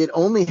 but it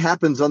only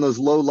happens on those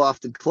low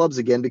lofted clubs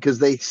again because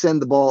they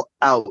send the ball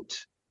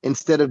out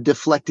instead of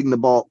deflecting the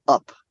ball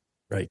up.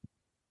 Right.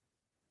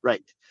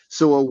 Right.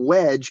 So a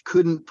wedge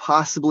couldn't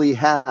possibly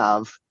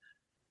have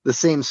the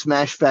same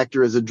smash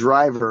factor as a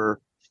driver,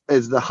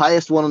 as the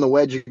highest one on the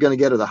wedge you're going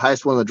to get or the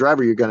highest one on the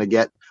driver you're going to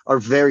get are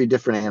very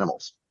different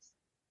animals.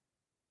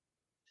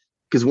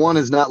 Because one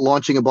is not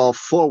launching a ball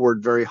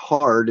forward very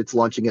hard, it's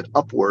launching it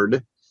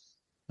upward.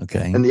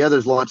 Okay. And the other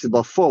is launching the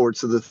ball forward.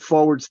 So the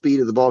forward speed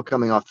of the ball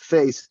coming off the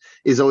face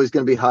is always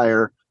going to be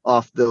higher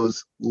off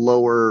those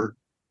lower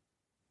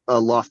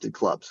lofted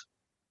clubs.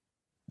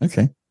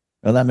 Okay.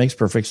 Well, that makes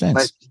perfect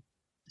sense.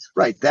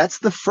 Right. That's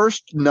the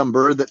first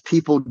number that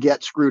people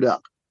get screwed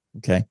up.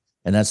 Okay.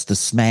 And that's the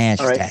smash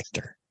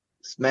factor.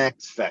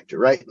 Smash factor,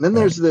 right? And then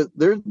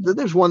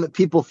there's one that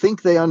people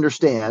think they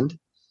understand,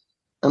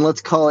 and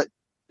let's call it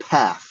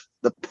path.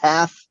 The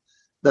path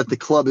that the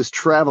club is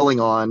traveling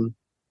on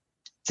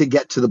to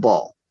get to the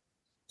ball.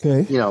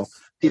 Okay. You know,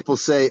 people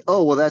say,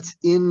 oh, well, that's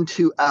in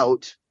to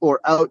out or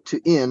out to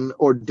in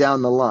or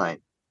down the line.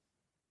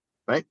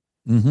 Right?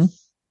 Mm-hmm.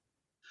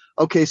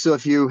 Okay, so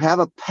if you have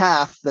a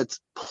path that's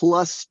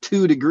plus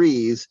 2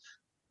 degrees,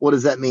 what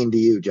does that mean to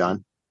you,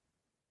 John?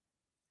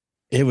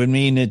 It would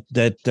mean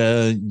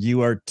that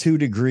you are 2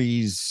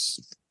 degrees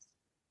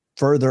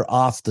further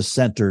off the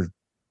center.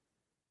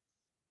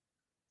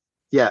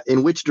 Yeah,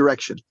 in which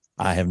direction?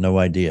 I have no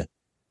idea.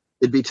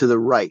 It'd be to the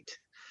right.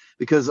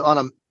 Because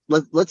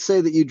let's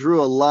say that you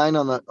drew a line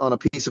on a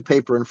piece of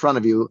paper in front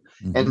of you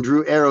and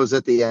drew arrows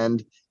at the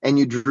end, and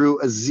you drew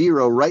a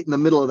 0 right in the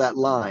middle of that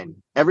line.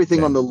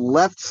 Everything on the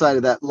left side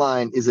of that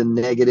line is a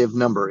negative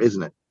number,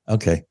 isn't it?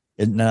 Okay.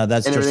 No,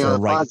 that's just for a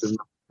right. Positive,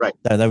 right.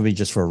 That would be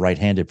just for a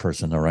right-handed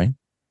person, though, right?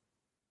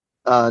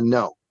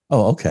 No.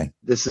 Oh, okay.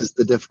 This is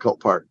the difficult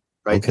part,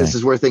 right? Okay. This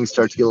is where things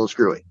start to get a little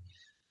screwy.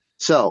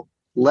 So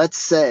let's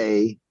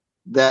say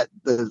that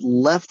the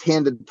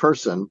left-handed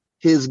person,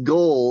 his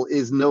goal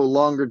is no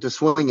longer to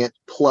swing it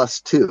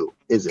plus 2,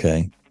 is it?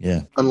 Okay,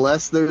 yeah.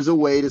 Unless there's a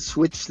way to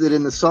switch that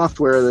in the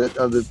software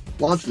of the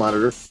launch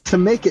monitor to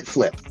make it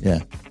flip. Yeah.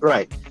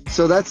 Right.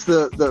 So that's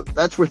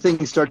that's where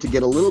things start to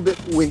get a little bit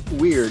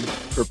weird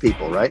for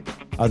people, right?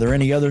 Are there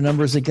any other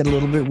numbers that get a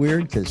little bit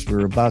weird? Because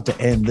we're about to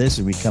end this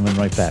and we're coming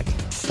right back.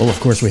 Well, of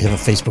course, we have a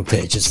Facebook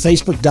page. It's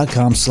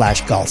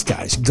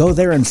facebook.com/golfguys. Go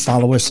there and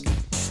follow us.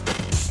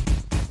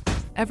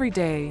 Every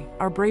day,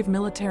 our brave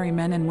military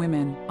men and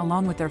women,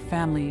 along with their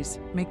families,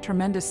 make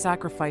tremendous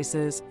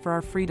sacrifices for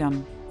our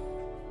freedom.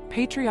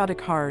 Patriotic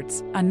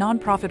Hearts, a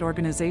nonprofit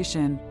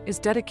organization, is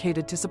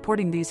dedicated to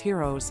supporting these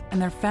heroes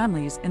and their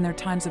families in their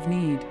times of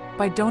need.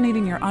 By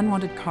donating your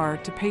unwanted car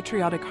to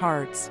Patriotic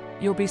Hearts,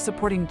 you'll be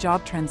supporting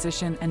job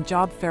transition and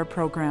job fair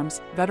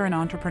programs, veteran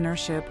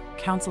entrepreneurship,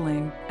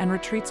 counseling, and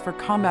retreats for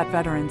combat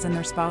veterans and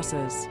their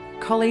spouses.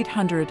 Call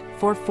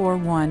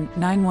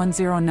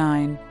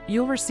 800-441-9109.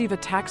 You'll receive a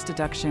tax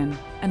deduction,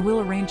 and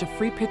we'll arrange a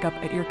free pickup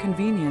at your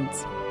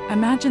convenience.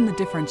 Imagine the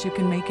difference you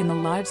can make in the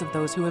lives of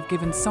those who have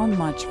given so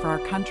much for our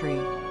country.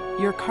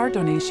 Your car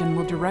donation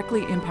will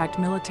directly impact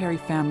military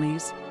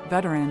families,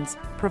 veterans,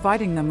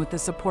 providing them with the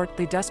support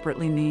they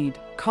desperately need.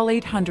 Call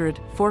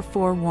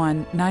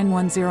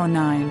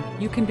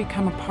 800-441-9109. You can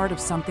become a part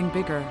of something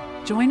bigger.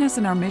 Join us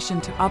in our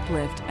mission to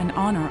uplift and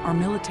honor our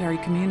military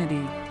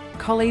community.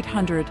 Call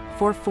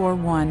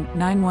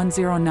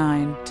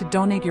 800-441-9109 to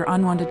donate your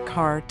unwanted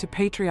car to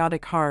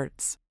Patriotic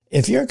Hearts.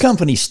 If your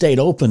company stayed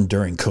open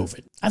during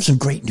COVID, I have some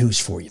great news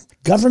for you.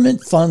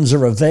 Government funds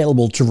are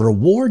available to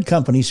reward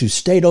companies who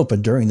stayed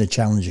open during the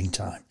challenging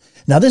time.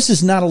 Now, this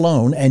is not a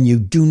loan, and you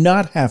do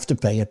not have to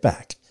pay it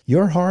back.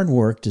 Your hard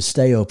work to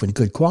stay open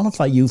could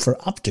qualify you for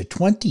up to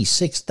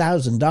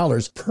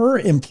 $26,000 per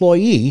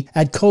employee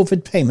at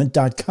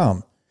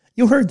covidpayment.com.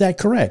 You heard that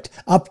correct.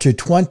 Up to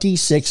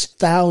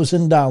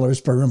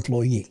 $26,000 per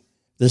employee.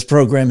 This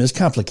program is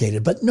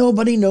complicated, but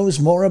nobody knows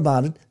more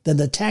about it than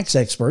the tax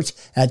experts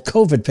at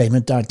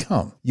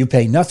covidpayment.com. You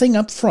pay nothing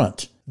up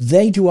front.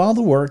 They do all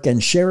the work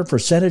and share a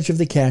percentage of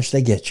the cash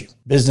they get you.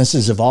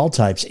 Businesses of all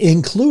types,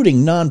 including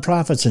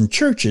nonprofits and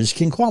churches,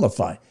 can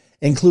qualify,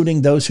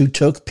 including those who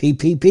took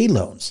PPP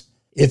loans.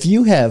 If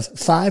you have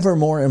 5 or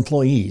more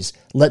employees,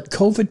 let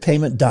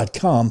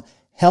covidpayment.com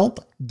help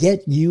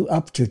get you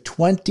up to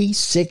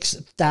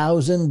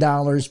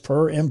 $26,000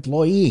 per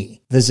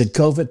employee. Visit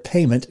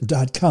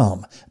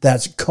covidpayment.com.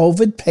 That's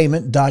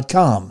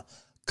covidpayment.com.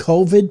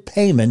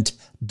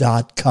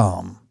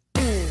 covidpayment.com.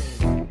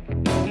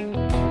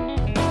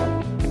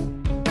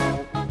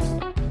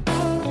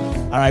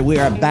 All right, we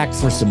are back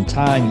for some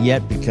time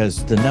yet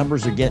because the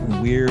numbers are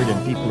getting weird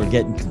and people are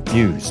getting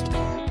confused.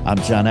 I'm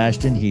John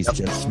Ashton. He's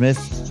Jeff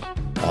Smith.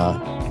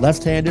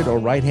 Left-handed or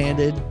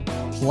right-handed,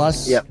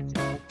 plus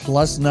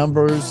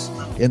numbers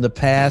in the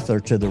path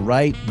are to the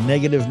right,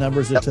 negative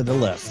numbers are to the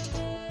left.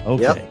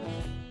 Okay. Yep.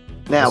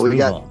 Now we've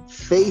got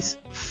face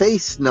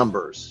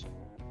numbers.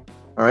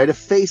 All right, a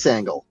face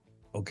angle.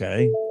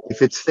 Okay.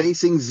 If it's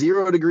facing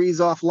 0 degrees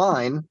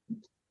offline,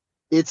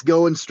 it's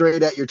going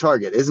straight at your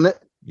target, isn't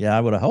it? Yeah,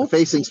 I would have hoped.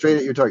 Facing straight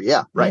at your target.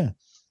 Yeah, right. Yeah.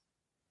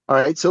 All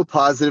right, so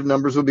positive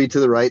numbers will be to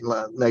the right,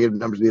 negative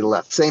numbers will be to the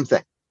left. Same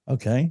thing.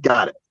 Okay.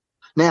 Got it.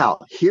 Now,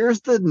 here's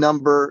the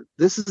number.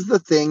 This is the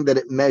thing that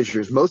it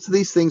measures. Most of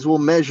these things will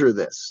measure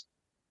this.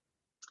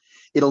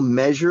 It'll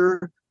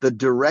measure the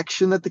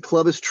direction that the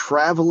club is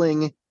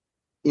traveling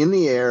in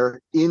the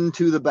air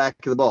into the back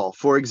of the ball.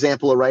 For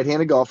example, a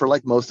right-handed golfer,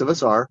 like most of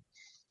us are,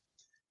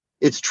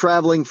 it's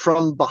traveling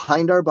from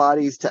behind our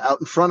bodies to out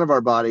in front of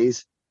our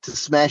bodies to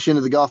smash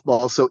into the golf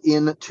ball. So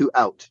in to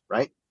out,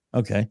 right?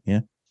 Okay.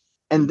 Yeah.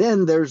 And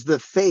then there's the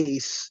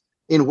face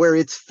in where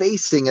it's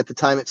facing at the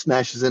time it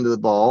smashes into the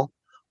ball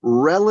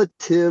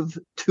relative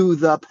to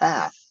the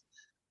path.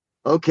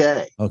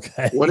 Okay.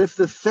 What if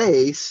the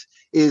face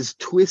is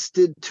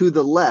twisted to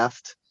the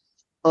left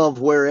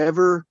of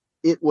wherever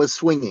it was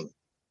swinging?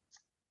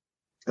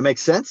 That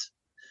makes sense?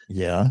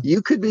 Yeah.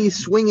 You could be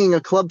swinging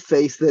a club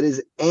face that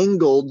is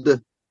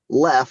angled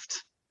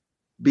left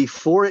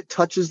before it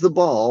touches the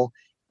ball,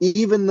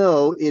 even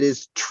though it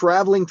is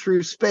traveling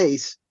through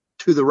space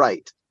to the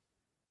right.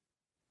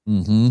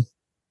 Mm-hmm.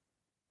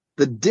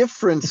 The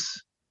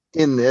difference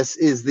in this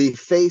is the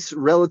face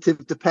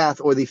relative to path,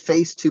 or the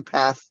face to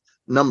path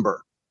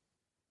number.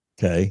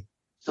 Okay.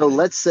 So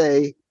let's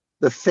say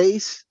the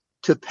face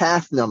to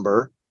path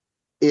number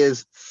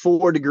is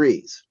 4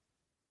 degrees,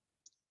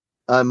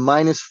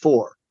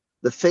 -4.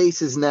 The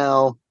face is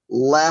now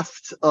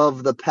left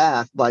of the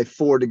path by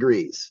 4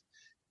 degrees.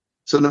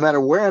 So no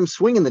matter where I'm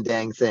swinging the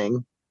dang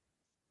thing,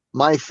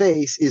 my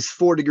face is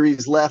 4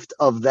 degrees left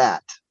of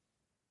that.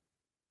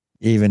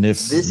 Even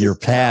if your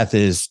path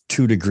is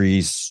 2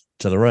 degrees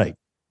to the right.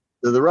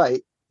 To the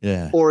right.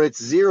 Yeah. Or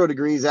it's 0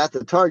 degrees at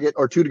the target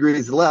or 2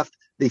 degrees left,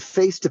 the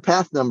face to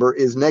path number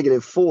is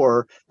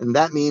 -4. And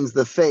that means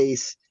the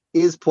face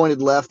is pointed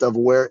left of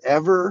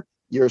wherever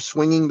you're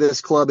swinging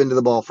this club into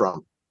the ball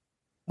from.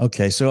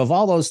 Okay. So of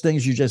all those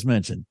things you just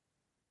mentioned,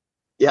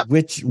 yeah,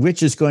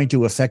 which is going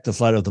to affect the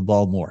flight of the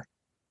ball more?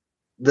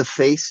 The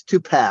face to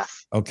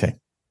path. Okay.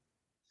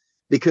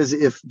 Because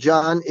if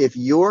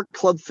your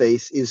club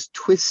face is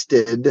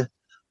twisted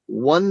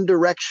one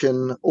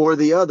direction or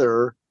the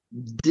other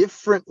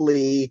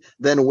differently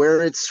than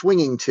where it's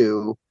swinging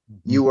to,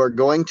 you are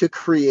going to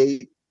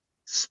create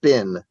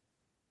spin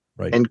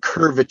and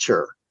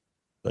curvature.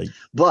 Right.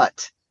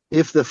 But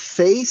if the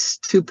face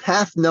to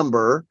path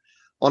number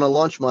on a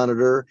launch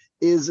monitor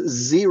is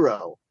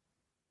 0,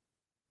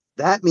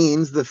 that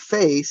means the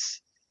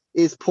face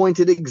is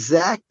pointed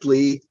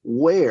exactly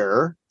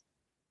where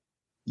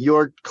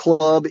your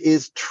club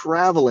is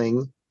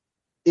traveling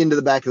into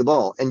the back of the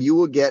ball, and you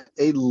will get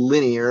a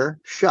linear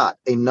shot,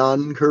 a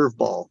non-curve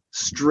ball,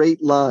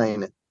 straight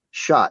line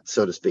shot,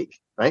 so to speak.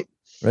 Right.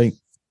 Right.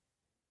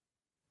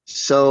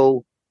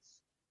 So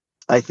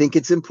I think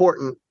it's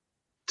important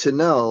to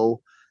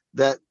know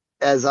that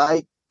as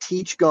I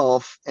teach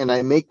golf and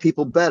I make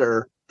people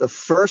better, the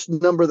first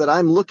number that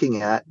I'm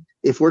looking at,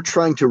 if we're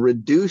trying to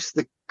reduce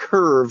the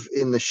curve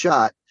in the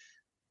shot,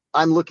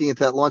 I'm looking at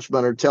that launch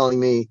monitor telling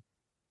me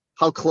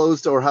how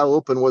closed or how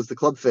open was the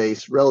club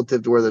face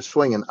relative to where they're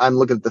swinging. I'm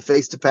looking at the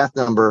face to path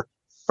number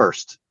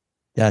first.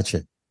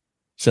 Gotcha.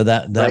 So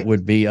that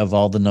would be, of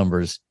all the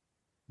numbers,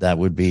 that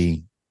would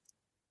be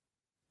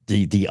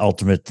the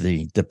ultimate,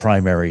 the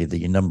primary,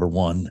 the number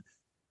one.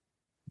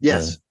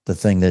 Yes. The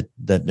thing that,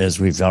 as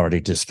we've already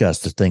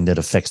discussed, the thing that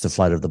affects the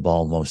flight of the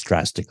ball most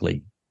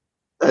drastically.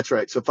 That's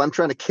right. So if I'm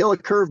trying to kill a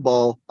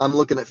curveball, I'm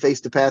looking at face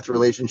to path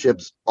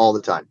relationships all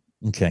the time.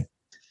 Okay.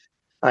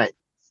 All right.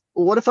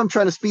 Well, what if I'm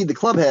trying to speed the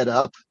club head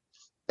up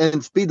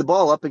and speed the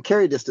ball up and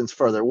carry distance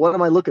further? What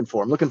am I looking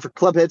for? I'm looking for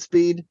club head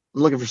speed.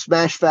 I'm looking for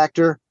smash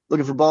factor,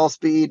 looking for ball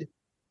speed.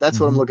 That's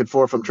what I'm looking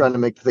for if I'm trying to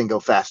make the thing go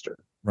faster.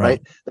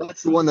 Right.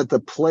 That's the one that the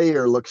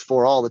player looks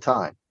for all the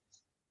time.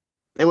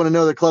 They want to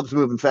know their club's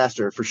moving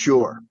faster for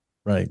sure.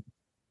 Right.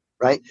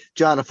 Right.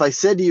 John, if I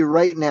said to you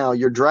right now,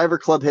 your driver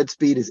club head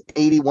speed is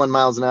 81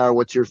 miles an hour,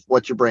 what's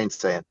your brain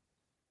saying?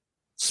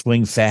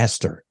 Swing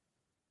faster.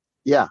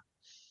 Yeah.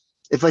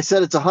 If I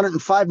said it's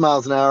 105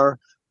 miles an hour,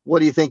 what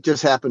do you think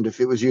just happened if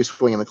it was you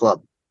swinging the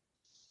club?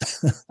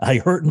 I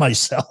hurt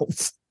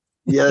myself.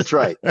 Yeah, that's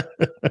right.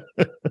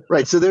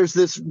 Right. So there's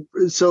this.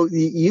 So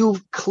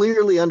you've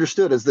clearly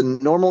understood, as the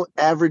normal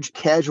average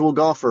casual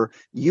golfer,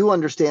 you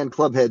understand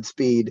club head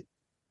speed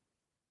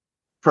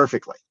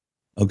perfectly.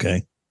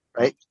 Okay.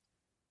 Right.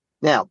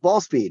 Now,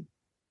 ball speed.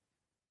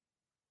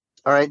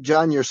 All right,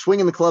 John, you're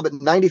swinging the club at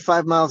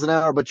 95 miles an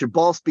hour, but your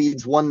ball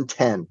speed's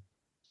 110.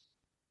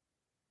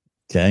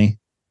 Okay.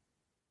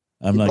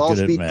 I'm not good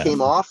at math. Ball speed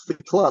came off the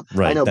club.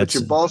 Right. I know, but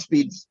your ball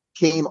speed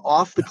came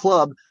off the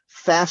club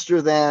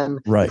faster than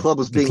the club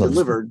was being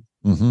delivered.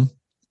 Mm-hmm.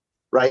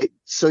 Right.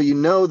 So you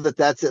know that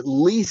that's at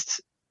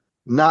least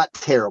not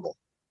terrible.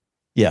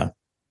 Yeah.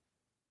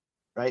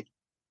 Right.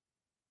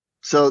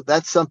 So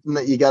that's something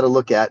that you got to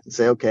look at and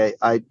say, okay,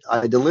 I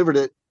delivered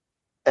it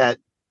at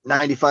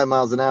 95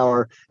 miles an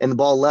hour and the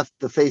ball left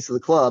the face of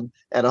the club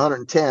at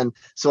 110.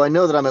 So I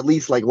know that I'm at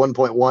least like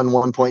 1.1,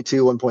 1.2,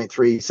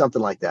 1.3,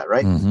 something like that.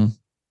 Right. Mm-hmm.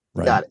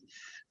 Right. Got it.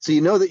 So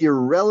you know that you're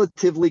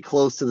relatively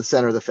close to the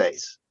center of the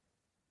face.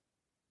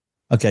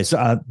 Okay.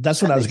 So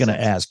that's what I was going to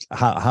ask.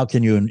 How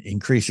can you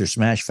increase your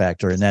smash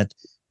factor and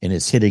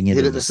it's hitting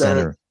into the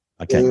center?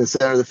 Okay. Hitting the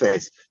center of the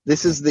face.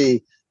 This is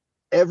the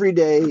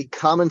everyday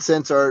common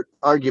sense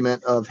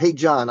argument of, hey,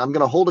 John, I'm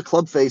going to hold a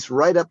club face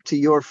right up to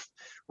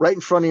right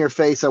in front of your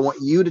face. I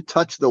want you to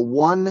touch the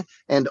one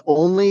and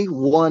only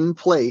one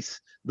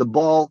place the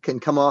ball can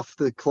come off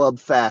the club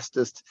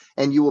fastest,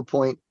 and you will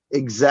point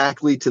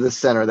exactly to the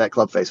center of that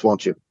club face,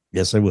 won't you?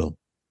 Yes, I will.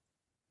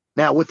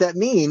 Now, what that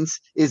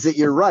means is that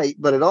you're right,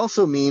 but it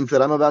also means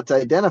that I'm about to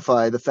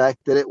identify the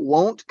fact that it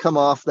won't come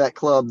off that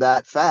club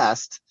that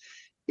fast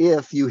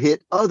if you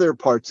hit other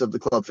parts of the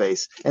club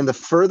face. And the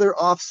further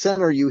off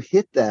center you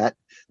hit that,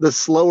 the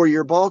slower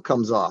your ball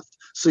comes off.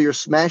 So your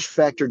smash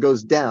factor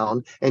goes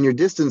down and your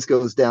distance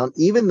goes down,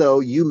 even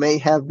though you may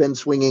have been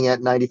swinging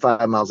at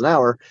 95 miles an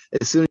hour.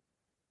 As soon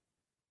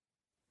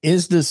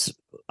Is this,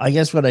 I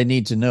guess what I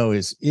need to know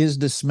is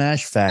the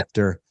smash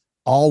factor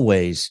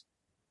always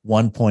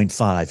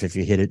 1.5 if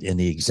you hit it in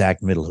the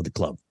exact middle of the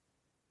club?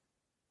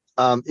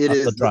 it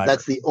is,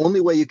 that's the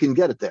only way you can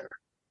get it there.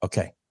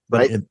 Okay.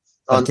 Right.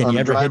 Can you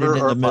ever hit it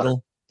in the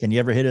middle? Can you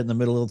ever hit it in the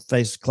middle of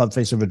the club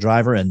face of a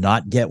driver and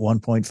not get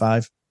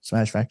 1.5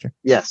 smash factor?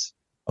 Yes.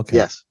 Okay.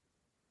 Yes.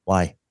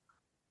 Why?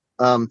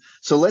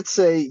 So let's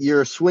say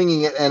you're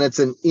swinging it and it's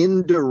an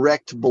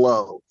indirect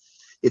blow.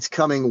 It's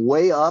coming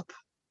way up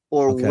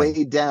or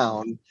way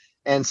down.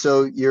 And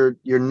so you're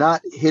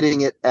not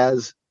hitting it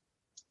as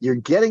you're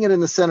getting it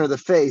in the center of the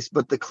face,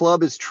 but the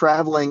club is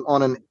traveling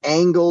on an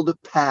angled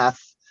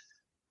path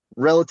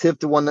relative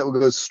to one that would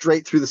go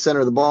straight through the center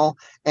of the ball,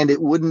 and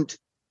it wouldn't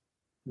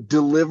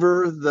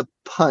deliver the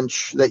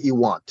punch that you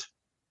want.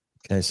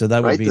 Okay. So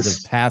that would be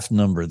the path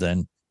number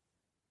then.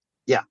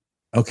 Yeah.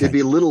 Okay. It'd be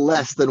a little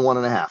less than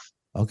 1.5.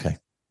 Okay.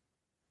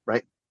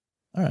 Right.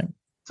 All right.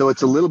 So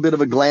it's a little bit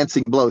of a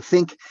glancing blow.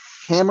 Think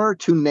hammer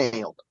to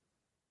nail.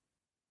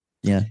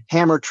 Yeah.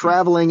 Hammer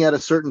traveling at a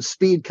certain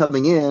speed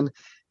coming in,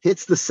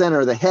 hits the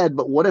center of the head.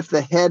 But what if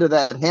the head of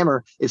that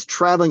hammer is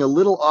traveling a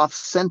little off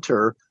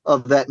center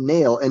of that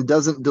nail and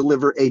doesn't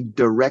deliver a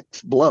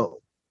direct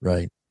blow?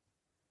 Right.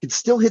 It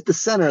still hit the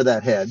center of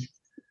that head.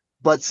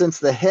 But since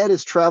the head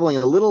is traveling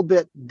a little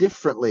bit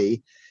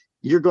differently,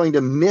 you're going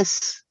to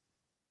miss.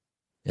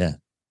 Yeah.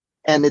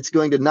 And it's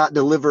going to not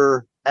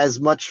deliver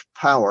as much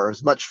power,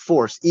 as much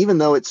force, even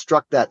though it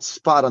struck that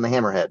spot on the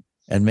hammerhead.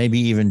 And maybe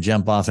even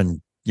jump off and,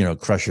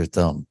 crush your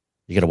thumb.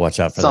 You got to watch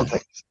out for something.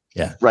 that.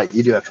 Yeah. Right.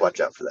 You do have to watch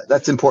out for that.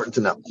 That's important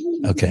to know.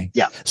 Okay.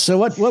 Yeah. So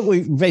what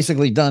we've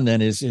basically done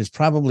then is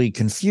probably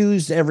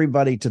confused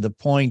everybody to the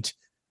point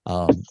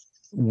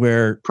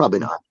where probably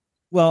not.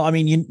 Well, I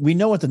mean, we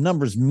know what the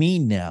numbers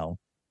mean now,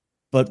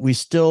 but we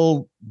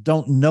still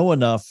don't know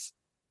enough.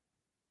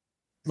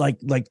 Like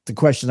the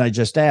question I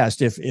just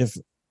asked, if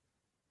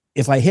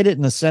I hit it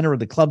in the center of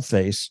the club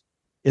face,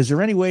 is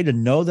there any way to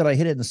know that I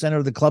hit it in the center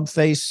of the club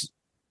face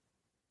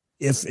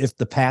if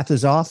the path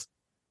is off?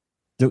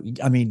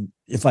 I mean,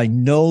 if I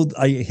know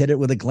I hit it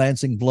with a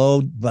glancing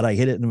blow, but I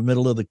hit it in the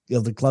middle of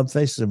the club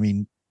face, I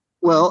mean,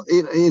 well,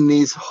 in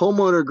these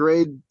homeowner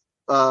grade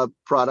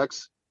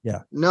products,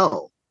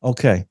 no.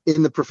 Okay.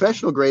 In the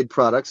professional grade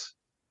products,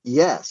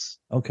 yes.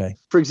 Okay.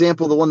 For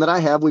example, the one that I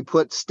have, we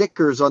put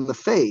stickers on the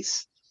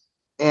face,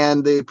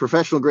 and the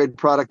professional grade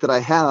product that I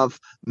have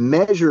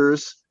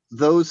measures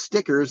those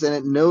stickers, and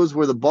it knows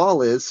where the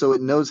ball is, so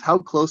it knows how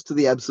close to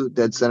the absolute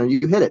dead center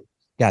you hit it.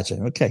 Gotcha.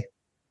 Okay.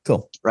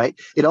 Cool. Right.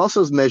 It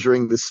also is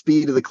measuring the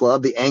speed of the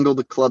club, the angle of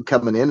the club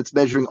coming in. It's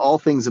measuring all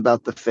things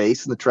about the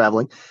face and the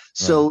traveling.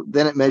 So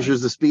then it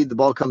measures the speed the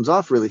ball comes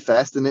off really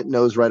fast, and it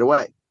knows right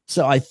away.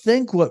 So I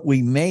think what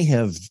we may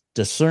have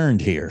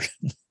discerned here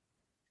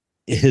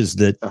is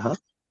that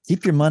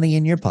keep your money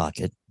in your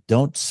pocket.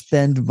 Don't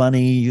spend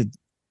money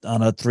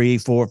on a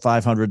 $300,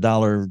 $400,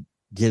 $500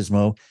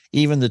 gizmo.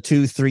 Even the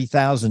 $2,000,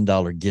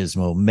 $3,000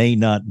 gizmo may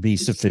not be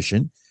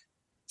sufficient.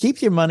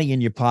 Keep your money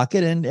in your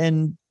pocket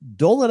and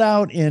dole it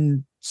out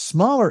in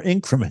smaller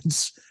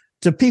increments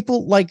to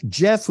people like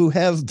Jeff who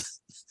have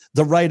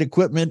the right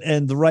equipment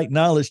and the right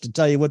knowledge to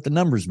tell you what the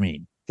numbers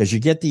mean. Because you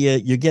get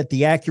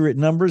the accurate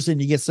numbers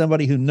and you get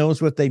somebody who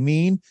knows what they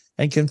mean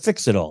and can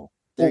fix it all.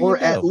 Or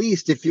at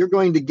least if you're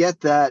going to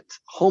get that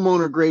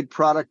homeowner grade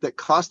product that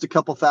costs a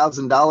couple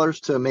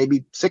 $1,000s to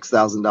maybe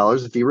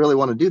 $6,000, if you really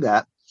want to do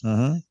that,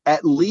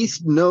 at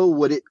least know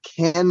what it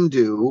can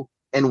do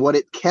and what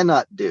it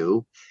cannot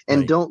do.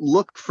 And don't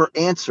look for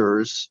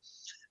answers,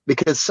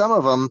 because some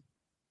of them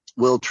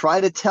will try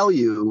to tell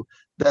you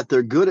that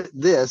they're good at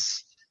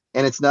this,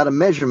 and it's not a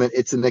measurement,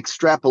 it's an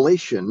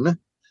extrapolation.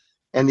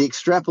 And the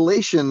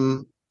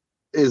extrapolation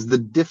is the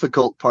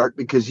difficult part,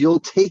 because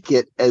you'll take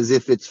it as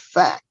if it's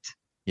fact.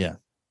 Yeah.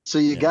 So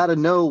you got to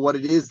know what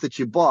it is that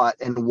you bought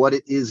and what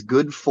it is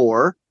good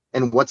for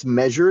and what's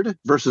measured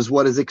versus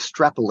what is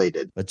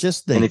extrapolated. But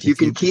just think, and if you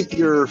can keep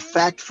your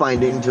fact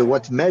finding to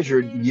what's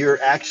measured, you're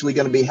actually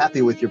going to be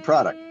happy with your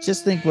product.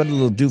 Just think what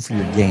it'll do for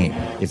your game.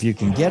 If you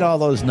can get all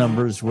those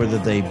numbers, whether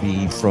they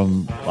be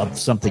from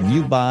something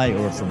you buy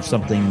or from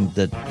something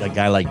that a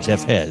guy like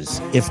Jeff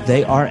has, if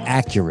they are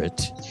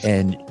accurate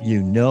and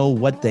you know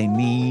what they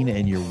mean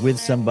and you're with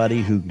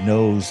somebody who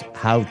knows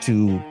how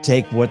to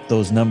take what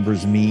those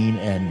numbers mean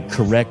and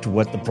correct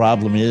what the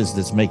problem is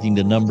that's making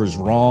the numbers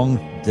wrong,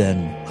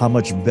 then how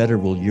much better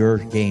will your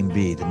game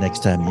be the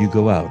next time you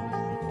go out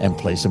and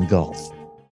play some golf?